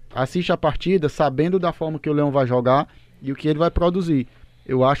assiste a partida sabendo da forma que o Leão vai jogar e o que ele vai produzir.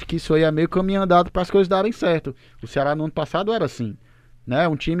 Eu acho que isso aí é meio caminho andado para as coisas darem certo. O Ceará no ano passado era assim, né?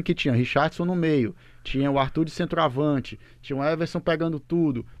 Um time que tinha Richardson no meio, tinha o Arthur de centroavante, tinha o Everson pegando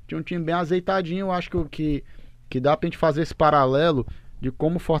tudo, tinha um time bem azeitadinho. Eu acho que dá pra gente fazer esse paralelo de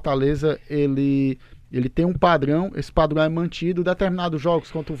como o Fortaleza ele tem um padrão, esse padrão é mantido em determinados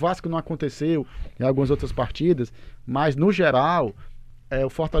jogos. Contra o Vasco não aconteceu, em algumas outras partidas, mas no geral o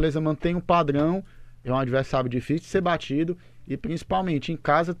Fortaleza mantém um padrão, é um adversário difícil de ser batido e principalmente em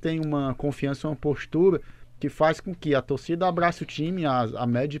casa tem uma confiança, uma postura que faz com que a torcida abrace o time. A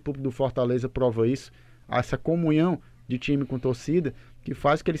média de público do Fortaleza prova isso, essa comunhão de time com torcida que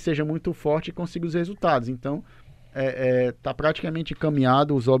faz que ele seja muito forte e consiga os resultados. Então tá praticamente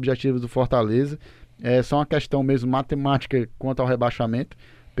encaminhado os objetivos do Fortaleza. É só uma questão mesmo matemática quanto ao rebaixamento,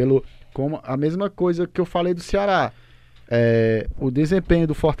 como a mesma coisa que eu falei do Ceará. O desempenho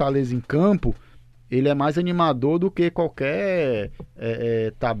do Fortaleza em campo, ele é mais animador do que qualquer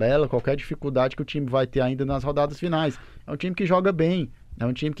tabela, qualquer dificuldade que o time vai ter ainda nas rodadas finais. É um time que joga bem, é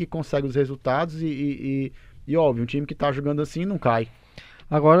um time que consegue os resultados e óbvio, um time que tá jogando assim não cai.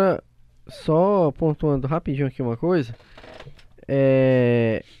 Agora, só pontuando rapidinho aqui uma coisa,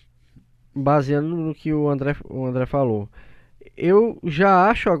 baseando no que o André falou, eu já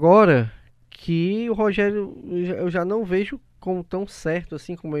acho agora que o Rogério, eu já não vejo como tão certo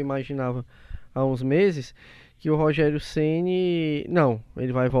assim como eu imaginava há uns meses, que o Rogério Ceni, não,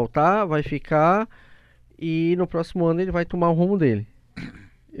 ele vai voltar, vai ficar e no próximo ano ele vai tomar o rumo dele.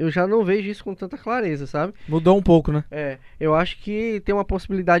 Eu já não vejo isso com tanta clareza, sabe? Mudou um pouco, né? Eu acho que tem uma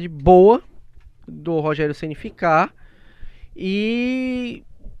possibilidade boa do Rogério Ceni ficar e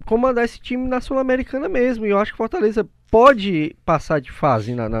comandar esse time na Sul-Americana mesmo. E eu acho que o Fortaleza pode passar de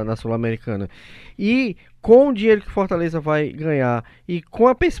fase na Sul-Americana. E com o dinheiro que o Fortaleza vai ganhar e com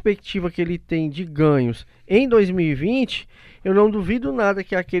a perspectiva que ele tem de ganhos em 2020, eu não duvido nada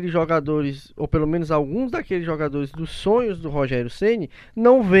que aqueles jogadores, ou pelo menos alguns daqueles jogadores dos sonhos do Rogério Ceni,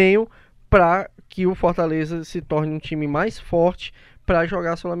 não venham para que o Fortaleza se torne um time mais forte para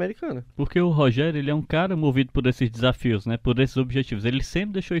jogar a Sul-Americana. Porque o Rogério, ele é um cara movido por esses desafios, né? Por esses objetivos. Ele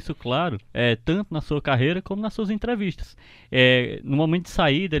sempre deixou isso claro, tanto na sua carreira como nas suas entrevistas. No momento de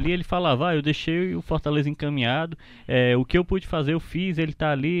saída ali, ele falava, eu deixei o Fortaleza encaminhado, o que eu pude fazer eu fiz, ele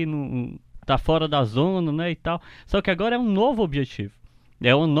tá ali, tá fora da zona, né, e tal. Só que agora é um novo objetivo.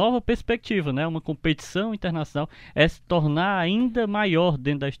 É uma nova perspectiva, né? Uma competição internacional, se tornar ainda maior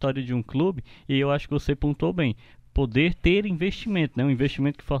dentro da história de um clube, e eu acho que você pontuou bem. Poder ter investimento, né? Um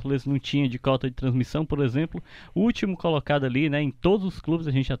investimento que o Fortaleza não tinha de cota de transmissão, por exemplo. O último colocado ali, né? Em todos os clubes,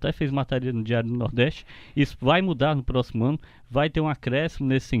 a gente até fez matéria no Diário do Nordeste. Isso vai mudar no próximo ano. Vai ter um acréscimo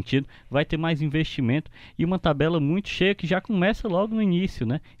nesse sentido. Vai ter mais investimento. E uma tabela muito cheia que já começa logo no início,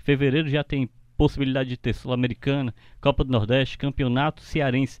 né? Em fevereiro já tem possibilidade de ter Sul-Americana, Copa do Nordeste, Campeonato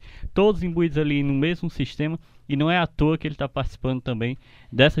Cearense. Todos imbuídos ali no mesmo sistema. E não é à toa que ele está participando também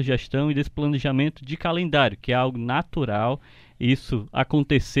dessa gestão e desse planejamento de calendário, que é algo natural. Isso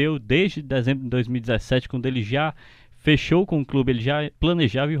aconteceu desde dezembro de 2017, quando ele já fechou com o clube, ele já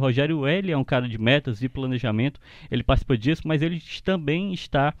planejava. E o Rogério, ele é um cara de metas e planejamento, ele participa disso, mas ele também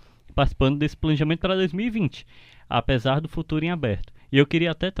está participando desse planejamento para 2020, apesar do futuro em aberto. E eu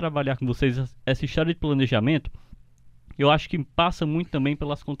queria até trabalhar com vocês essa história de planejamento. Eu acho que passa muito também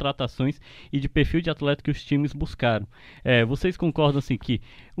pelas contratações e de perfil de atleta que os times buscaram. Vocês concordam assim que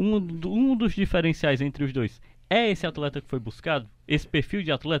um dos diferenciais entre os dois é esse atleta que foi buscado? Esse perfil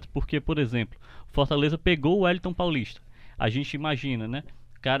de atleta? Porque, por exemplo, o Fortaleza pegou o Wellington Paulista. A gente imagina, né?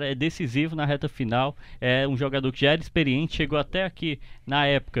 O cara é decisivo na reta final, é um jogador que já era experiente, chegou até aqui na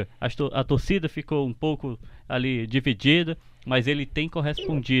época, a torcida ficou um pouco ali dividida, mas ele tem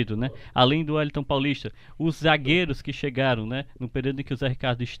correspondido, né? Além do Wellington Paulista, os zagueiros que chegaram, né, no período em que o Zé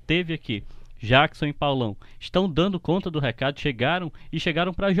Ricardo esteve aqui, Jackson e Paulão, estão dando conta do recado, chegaram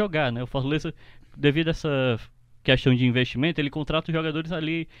para jogar, né? O Fortaleza, devido a essa questão de investimento, ele contrata os jogadores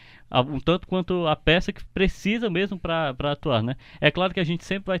ali um tanto quanto a peça que precisa mesmo para atuar, né? É claro que a gente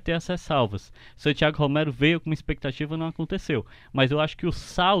sempre vai ter essas salvas. Santiago Romero veio com uma expectativa, não aconteceu, mas eu acho que o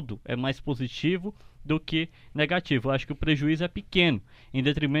saldo é mais positivo do que negativo. Eu acho que o prejuízo é pequeno, em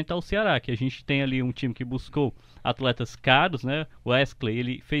detrimento ao Ceará, que a gente tem ali um time que buscou atletas caros, né? O Wesley,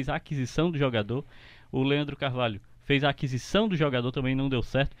 ele fez a aquisição do jogador, o Leandro Carvalho fez a aquisição do jogador, também não deu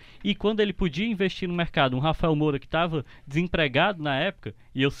certo, e quando ele podia investir no mercado, um Rafael Moura que estava desempregado na época,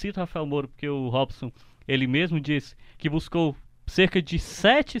 e eu cito Rafael Moura porque o Robson, ele mesmo disse que buscou cerca de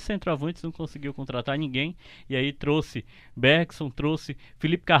 7 centroavantes, não conseguiu contratar ninguém, e aí trouxe Bergson, trouxe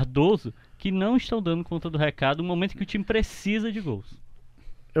Felipe Cardoso, que não estão dando conta do recado no momento que o time precisa de gols.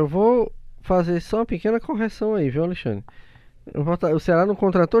 Eu vou fazer só uma pequena correção aí, viu, Alexandre? O Ceará não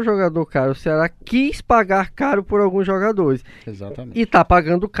contratou jogador caro, o Ceará quis pagar caro por alguns jogadores. Exatamente. E tá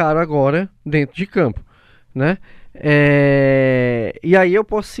pagando caro agora dentro de campo, né? E aí eu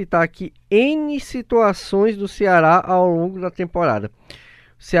posso citar aqui N situações do Ceará ao longo da temporada.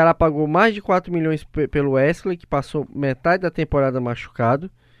 O Ceará pagou mais de 4 milhões pelo Wesley, que passou metade da temporada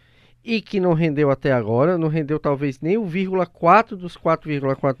machucado e que não rendeu até agora, não rendeu talvez nem o 0,4 dos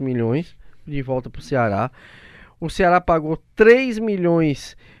 4,4 milhões de volta para o Ceará. O Ceará pagou 3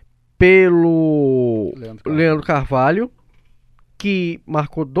 milhões pelo Leandro Carvalho, que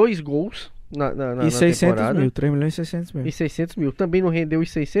marcou 2 gols na 600 temporada. mil, 3 milhões e 600 mil. E 600 mil. Também não rendeu os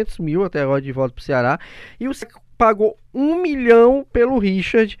 600 mil até agora de volta para o Ceará. E o Ceará pagou 1 milhão pelo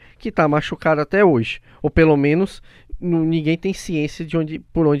Richard, que está machucado até hoje. Ou pelo menos ninguém tem ciência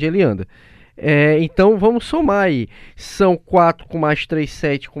por onde ele anda. Então vamos somar aí. São 4 com mais 3,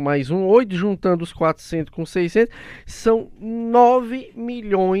 7 com mais 1, 8, juntando os 400 com 600. São 9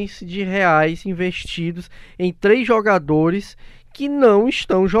 milhões de reais investidos em 3 jogadores que não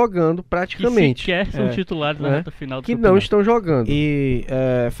estão jogando praticamente. Que sequer são titulares na reta final do campeonato. Não estão jogando. E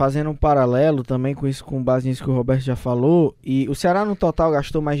fazendo um paralelo também com isso, com base nisso que o Roberto já falou, e o Ceará no total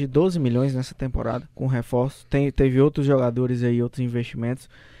gastou mais de 12 milhões nessa temporada com reforço. Teve outros jogadores aí, outros investimentos.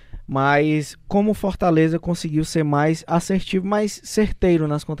 Mas como o Fortaleza conseguiu ser mais assertivo, mais certeiro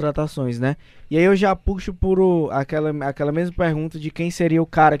nas contratações, né? E aí eu já puxo por aquela mesma pergunta de quem seria o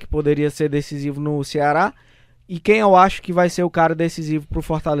cara que poderia ser decisivo no Ceará e quem eu acho que vai ser o cara decisivo pro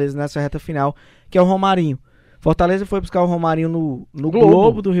Fortaleza nessa reta final, que é o Romarinho. Fortaleza foi buscar o Romarinho no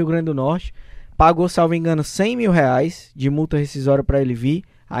Globo do Rio Grande do Norte, pagou, salvo engano, 100 mil reais de multa rescisória para ele vir,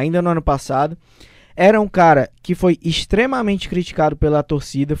 ainda no ano passado. Era um cara que foi extremamente criticado pela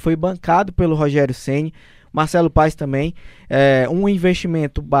torcida, foi bancado pelo Rogério Ceni, Marcelo Paes também, um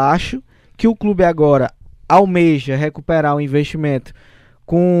investimento baixo, que o clube agora almeja recuperar o investimento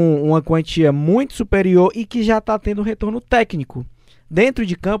com uma quantia muito superior e que já está tendo retorno técnico. dentro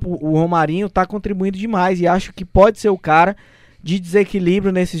de campo, o Romarinho tá contribuindo demais e acho que pode ser o cara de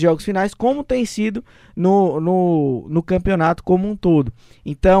desequilíbrio nesses jogos finais, como tem sido no campeonato como um todo.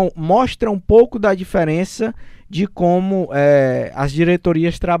 Então, mostra um pouco da diferença de como as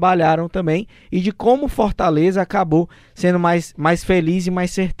diretorias trabalharam também e de como o Fortaleza acabou sendo mais feliz e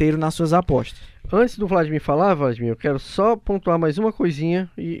mais certeiro nas suas apostas. Antes do Vladimir falar, Vladimir, eu quero só pontuar mais uma coisinha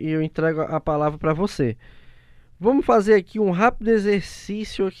e eu entrego a palavra para você. Vamos fazer aqui um rápido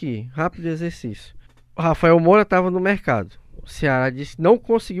exercício O Rafael Moura estava no mercado. O Ceará disse que não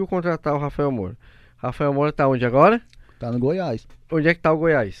conseguiu contratar o Rafael Moura. Rafael Moura está onde agora? Tá no Goiás. Onde é que tá o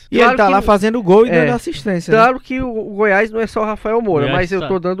Goiás? E ele tá lá fazendo gol e dando assistência. Claro que o Goiás não é só o Rafael Moura, mas eu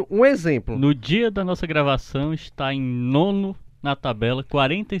tô dando um exemplo. No dia da nossa gravação está em 9º na tabela,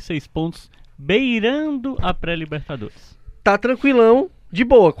 46 pontos, beirando a pré-Libertadores. Tá tranquilão, de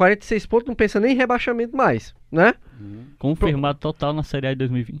boa, 46 pontos, não pensa nem em rebaixamento mais, né? Confirmado total na Série A de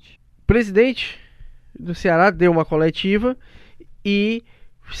 2020. O presidente do Ceará deu uma coletiva e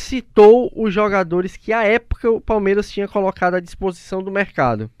citou os jogadores que à época o Palmeiras tinha colocado à disposição do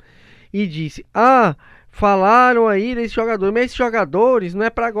mercado. E disse, falaram aí desses jogadores, mas esses jogadores não é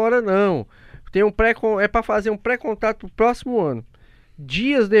para agora não. É para fazer um pré-contrato pro próximo ano.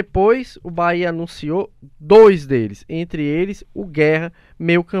 Dias depois, o Bahia anunciou 2 deles, entre eles o Guerra,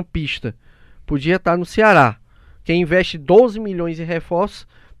 meio-campista. Podia estar no Ceará. Quem investe 12 milhões em reforços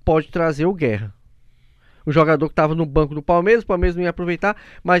pode trazer o Guerra. O jogador que estava no banco do Palmeiras, o Palmeiras não ia aproveitar,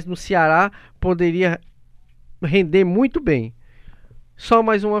 mas no Ceará poderia render muito bem. Só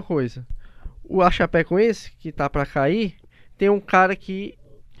mais uma coisa. O Chapecoense, que tá para cair, tem um cara que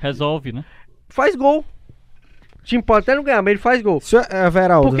resolve, né? Faz gol. O time pode até não ganhar, mas ele faz gol. Se o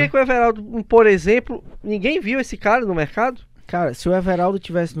Everaldo, por que o Everaldo, por exemplo, ninguém viu esse cara no mercado? Cara, se o Everaldo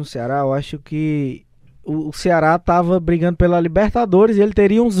tivesse no Ceará, eu acho que o Ceará tava brigando pela Libertadores e ele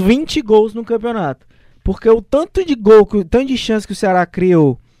teria uns 20 gols no campeonato. Porque o tanto de gol, o tanto de chance que o Ceará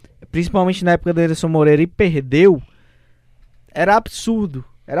criou, principalmente na época do Anderson Moreira, e perdeu, era absurdo.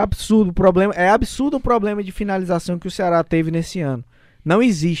 Era absurdo. É absurdo o problema de finalização que o Ceará teve nesse ano. Não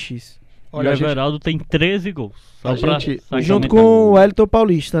existe isso. Olha, o Everaldo tem 13 gols. Junto com o Wellington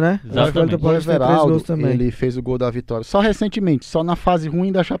Paulista, né? Exatamente. O Everaldo, ele fez o gol da vitória. Só recentemente, só na fase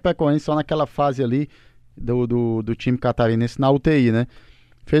ruim da Chapecoense, só naquela fase ali do time catarinense na UTI, né?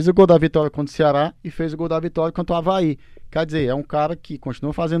 Fez o gol da vitória contra o Ceará e fez o gol da vitória contra o Avaí. Quer dizer, é um cara que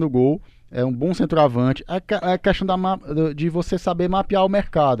continua fazendo gol, é um bom centroavante. É questão de você saber mapear o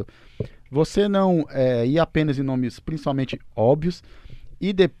mercado. Você não ir apenas em nomes principalmente óbvios.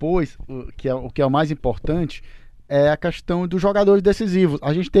 E depois, o que é o mais importante, é a questão dos jogadores decisivos.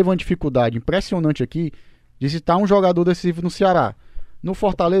 A gente teve uma dificuldade impressionante aqui de citar um jogador decisivo no Ceará. No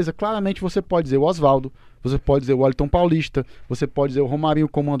Fortaleza, claramente você pode dizer o Oswaldo, você pode dizer o Wellington Paulista, você pode dizer o Romarinho,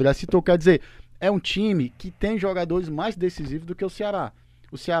 como o André citou. Quer dizer, é um time que tem jogadores mais decisivos do que o Ceará.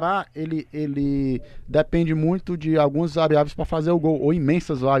 O Ceará, ele depende muito de algumas variáveis para fazer o gol, ou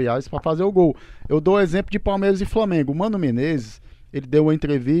imensas variáveis para fazer o gol. Eu dou o exemplo de Palmeiras e Flamengo. O Mano Menezes, ele deu uma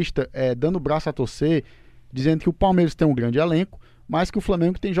entrevista dando o braço a torcer, dizendo que o Palmeiras tem um grande elenco, mas que o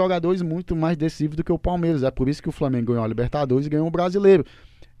Flamengo tem jogadores muito mais decisivos do que o Palmeiras. É por isso que o Flamengo ganhou a Libertadores e ganhou o Brasileiro.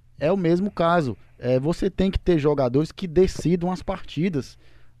 É o mesmo caso. Você tem que ter jogadores que decidam as partidas.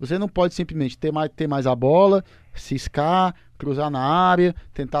 Você não pode simplesmente ter mais a bola, ciscar, cruzar na área,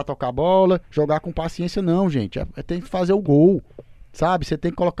 tentar tocar a bola, jogar com paciência. Não, gente. Tem que fazer o gol. Sabe? Você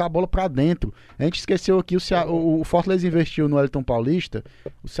tem que colocar a bola pra dentro. A gente esqueceu aqui, o Fortaleza investiu no Wellington Paulista,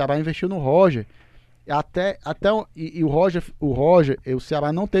 o Ceará investiu no Roger. O Roger, o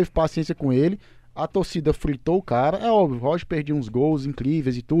Ceará não teve paciência com ele, a torcida fritou o cara. É óbvio, o Roger perdia uns gols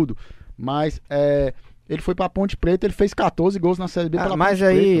incríveis e tudo, mas ele foi pra Ponte Preta, ele fez 14 gols na Série B pela mas Ponte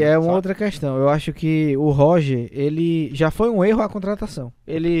aí Preta, é uma outra questão. Eu acho que o Roger, ele já foi um erro a contratação.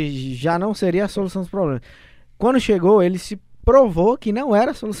 Ele já não seria a solução dos problemas. Quando chegou, ele se provou que não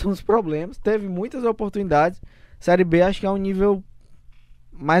era a solução dos problemas, teve muitas oportunidades. Série B acho que é um nível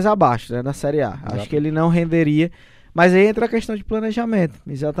mais abaixo, né, da Série A. Exato. Acho que ele não renderia, mas aí entra a questão de planejamento,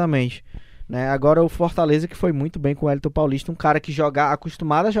 exatamente, né? Agora o Fortaleza, que foi muito bem com o Wellington Paulista, um cara que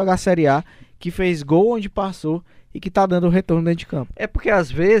acostumado a jogar Série A, que fez gol onde passou e que tá dando retorno dentro de campo. É porque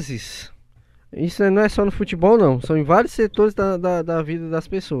às vezes, isso não é só no futebol não, são em vários setores da vida das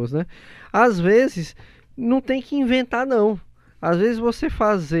pessoas, né? Às vezes não tem que inventar não. Às vezes você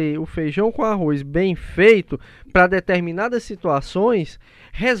fazer o feijão com arroz bem feito para determinadas situações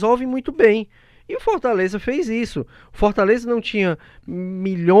resolve muito bem. E o Fortaleza fez isso. O Fortaleza não tinha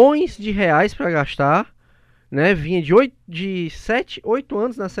milhões de reais para gastar, né? Vinha de 7, 8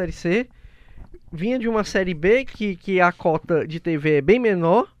 anos na Série C. vinha de uma Série B que a cota de TV é bem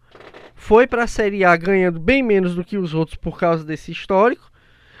menor, foi para a Série A ganhando bem menos do que os outros por causa desse histórico,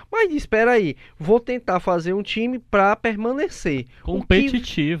 mas espera aí, vou tentar fazer um time para permanecer.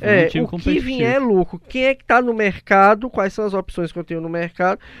 Competitivo, um time o competitivo. que vier é lucro. Quem é que está no mercado, quais são as opções que eu tenho no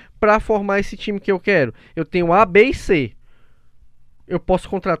mercado para formar esse time que eu quero? Eu tenho A, B e C. Eu posso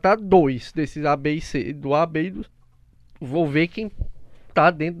contratar 2 desses A, B e C, do A, B e do... Vou ver quem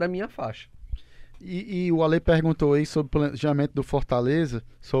tá dentro da minha faixa. E o Ale perguntou aí sobre o planejamento do Fortaleza,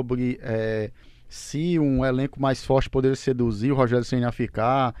 sobre se um elenco mais forte poderia seduzir o Rogério Ceni a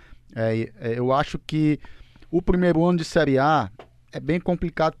ficar. Eu acho que o primeiro ano de Série A é bem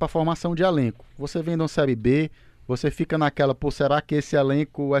complicado para a formação de elenco. Você vem de uma Série B, você fica naquela, pô, será que esse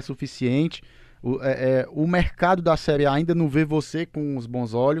elenco é suficiente? O mercado da Série A ainda não vê você com os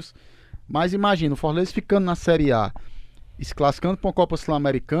bons olhos, mas imagina, o Fortaleza ficando na Série A e se classificando para uma Copa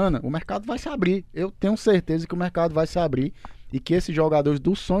Sul-Americana, o mercado vai se abrir. Eu tenho certeza que o mercado vai se abrir e que esses jogadores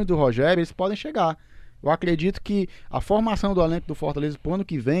dos sonhos do Rogério, eles podem chegar. Eu acredito que a formação do elenco do Fortaleza para o ano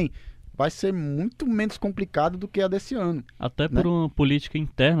que vem vai ser muito menos complicado do que a desse ano. Até por uma política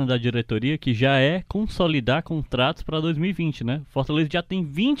interna da diretoria que já é consolidar contratos para 2020, né? Fortaleza já tem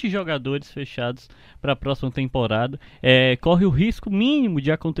 20 jogadores fechados para a próxima temporada. Corre o risco mínimo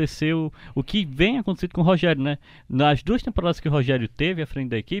de acontecer o que vem acontecendo com o Rogério, né? Nas 2 temporadas que o Rogério teve à frente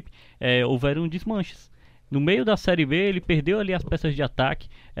da equipe, houveram desmanches. No meio da Série B, ele perdeu ali as peças de ataque,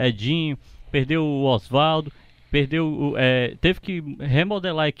 Edinho, perdeu o Oswaldo, teve que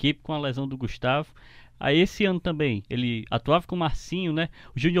remodelar a equipe com a lesão do Gustavo. Aí esse ano também, ele atuava com o Marcinho, né?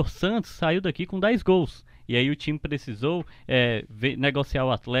 O Júnior Santos saiu daqui com 10 gols. E aí o time precisou negociar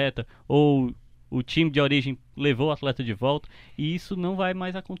o atleta, ou o time de origem levou o atleta de volta, e isso não vai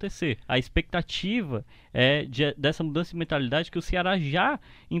mais acontecer. A expectativa é dessa mudança de mentalidade que o Ceará já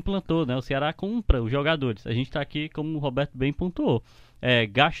implantou, né? O Ceará compra os jogadores. A gente está aqui, como o Roberto bem pontuou,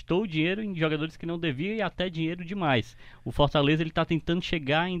 gastou dinheiro em jogadores que não devia e até dinheiro demais. O Fortaleza está tentando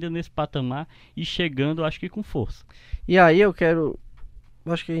chegar ainda nesse patamar e chegando, acho que com força. E aí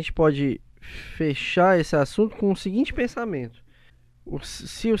acho que a gente pode fechar esse assunto com o seguinte pensamento.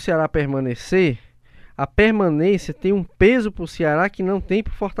 Se o Ceará permanecer, a permanência tem um peso para o Ceará que não tem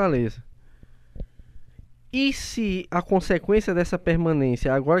para o Fortaleza. E se a consequência dessa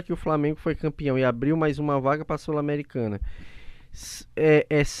permanência, agora que o Flamengo foi campeão e abriu mais uma vaga para a Sul-Americana,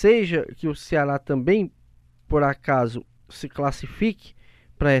 seja que o Ceará também, por acaso, se classifique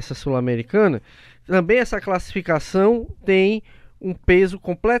para essa Sul-Americana, também essa classificação tem um peso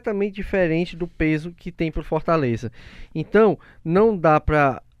completamente diferente do peso que tem para o Fortaleza. Então, não dá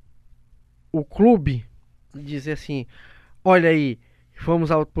para o clube dizer assim, olha aí,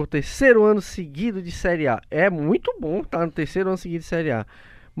 vamos por 3º ano seguido de Série A. É muito bom estar no 3º ano seguido de Série A.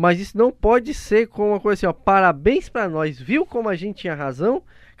 Mas isso não pode ser como uma coisa assim, parabéns para nós, viu como a gente tinha razão?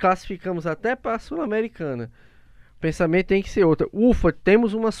 Classificamos até para a Sul-Americana. O pensamento tem que ser outro. Ufa,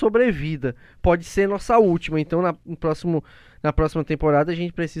 temos uma sobrevida. Pode ser nossa última, então na próxima temporada a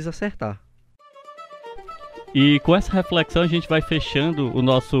gente precisa acertar. E com essa reflexão a gente vai fechando o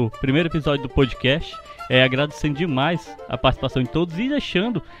nosso primeiro episódio do podcast, agradecendo demais a participação de todos e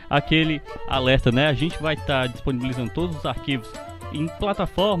deixando aquele alerta, né? A gente vai estar disponibilizando todos os arquivos em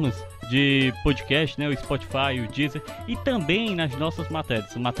plataformas de podcast, né? O Spotify, o Deezer, e também nas nossas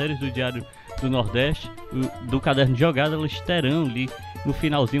matérias do Diário do Nordeste, do Caderno de Jogada, elas terão ali no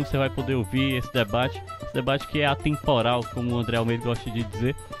finalzinho, você vai poder ouvir esse debate que é atemporal, como o André Almeida gosta de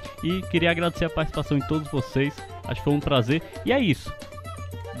dizer. E queria agradecer a participação de todos vocês, acho que foi um prazer, e é isso,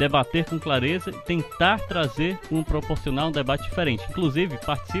 debater com clareza, tentar proporcionar um debate diferente. Inclusive,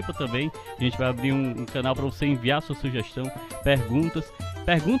 participa também, a gente vai abrir um canal para você enviar sua sugestão,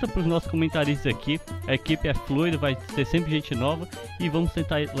 pergunta para os nossos comentaristas aqui, a equipe é fluida, vai ter sempre gente nova e vamos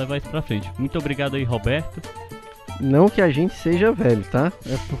tentar levar isso para frente. Muito obrigado aí, Roberto. Não que a gente seja velho, tá?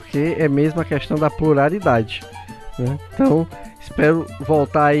 É porque é mesmo a questão da pluralidade, né? Então, espero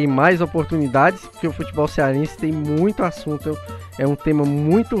voltar aí mais oportunidades, porque o futebol cearense tem muito assunto, é um tema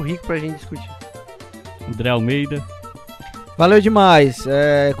muito rico pra gente discutir. André Almeida. Valeu demais,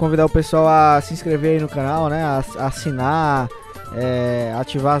 convidar o pessoal a se inscrever aí no canal, né? A assinar,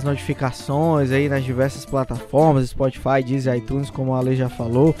 ativar as notificações aí nas diversas plataformas, Spotify, Deezer, iTunes, como a Ale já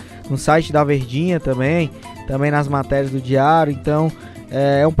falou, no site da Verdinha também nas matérias do Diário. Então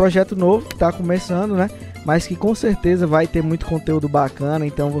é um projeto novo que está começando, né? Mas que com certeza vai ter muito conteúdo bacana.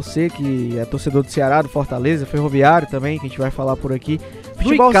 Então você que é torcedor do Ceará, do Fortaleza, Ferroviário também, que a gente vai falar por aqui,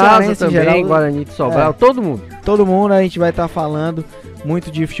 futebol cearense também, geral, Guarani de Sobral, todo mundo, a gente vai estar falando muito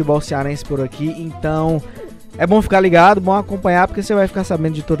de futebol cearense por aqui. Então É bom ficar ligado, bom acompanhar, porque você vai ficar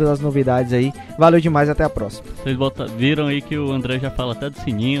sabendo de todas as novidades aí. Valeu demais, até a próxima. Vocês viram aí que o André já fala até do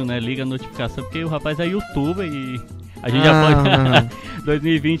sininho, né? Liga a notificação, porque o rapaz é youtuber e a gente já pode...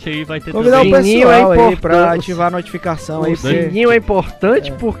 2020 aí vai ter convidar também... o pessoal aí pra importante. ativar a notificação aí. O sininho é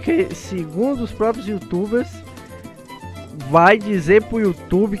importante porque, segundo os próprios youtubers, vai dizer pro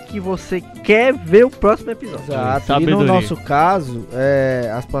YouTube que você quer ver o próximo episódio. Exato. E Sabedoria. no nosso caso,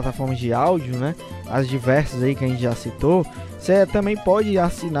 as plataformas de áudio, né? As diversas aí que a gente já citou, você também pode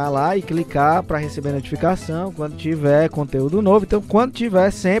assinar lá e clicar para receber notificação quando tiver conteúdo novo. Então, quando tiver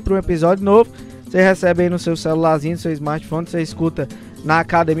sempre um episódio novo, você recebe aí no seu celularzinho, no seu smartphone, você escuta na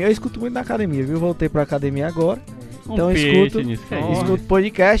academia. Eu escuto muito na academia, viu? Voltei pra academia agora. Então escuto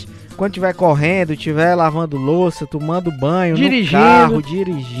podcast. Quando estiver correndo, estiver lavando louça, tomando banho, Dirigindo, no carro,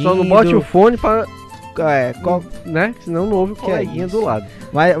 dirigindo. Só não bote o fone para, né? senão não ouve o coleguinha do lado.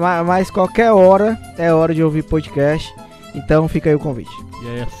 Mas qualquer hora é hora de ouvir podcast. Então fica aí o convite. E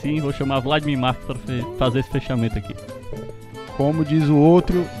aí assim, vou chamar Vladimir Marques para fazer esse fechamento aqui. Como diz o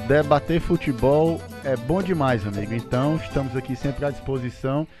outro, debater futebol é bom demais, amigo. Então, estamos aqui sempre à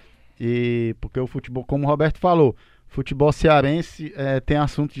disposição. E porque o futebol, como o Roberto falou, futebol cearense tem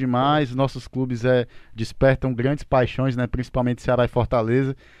assunto demais. Nossos clubes despertam grandes paixões, né? Principalmente Ceará e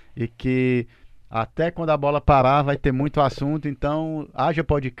Fortaleza. E que até quando a bola parar vai ter muito assunto. Então, haja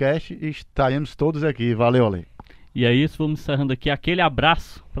podcast e estaremos todos aqui. Valeu, Ale. E é isso, vamos encerrando aqui. Aquele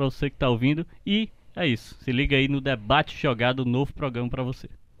abraço para você que está ouvindo. E é isso. Se liga aí no Debate Jogado, novo programa para você.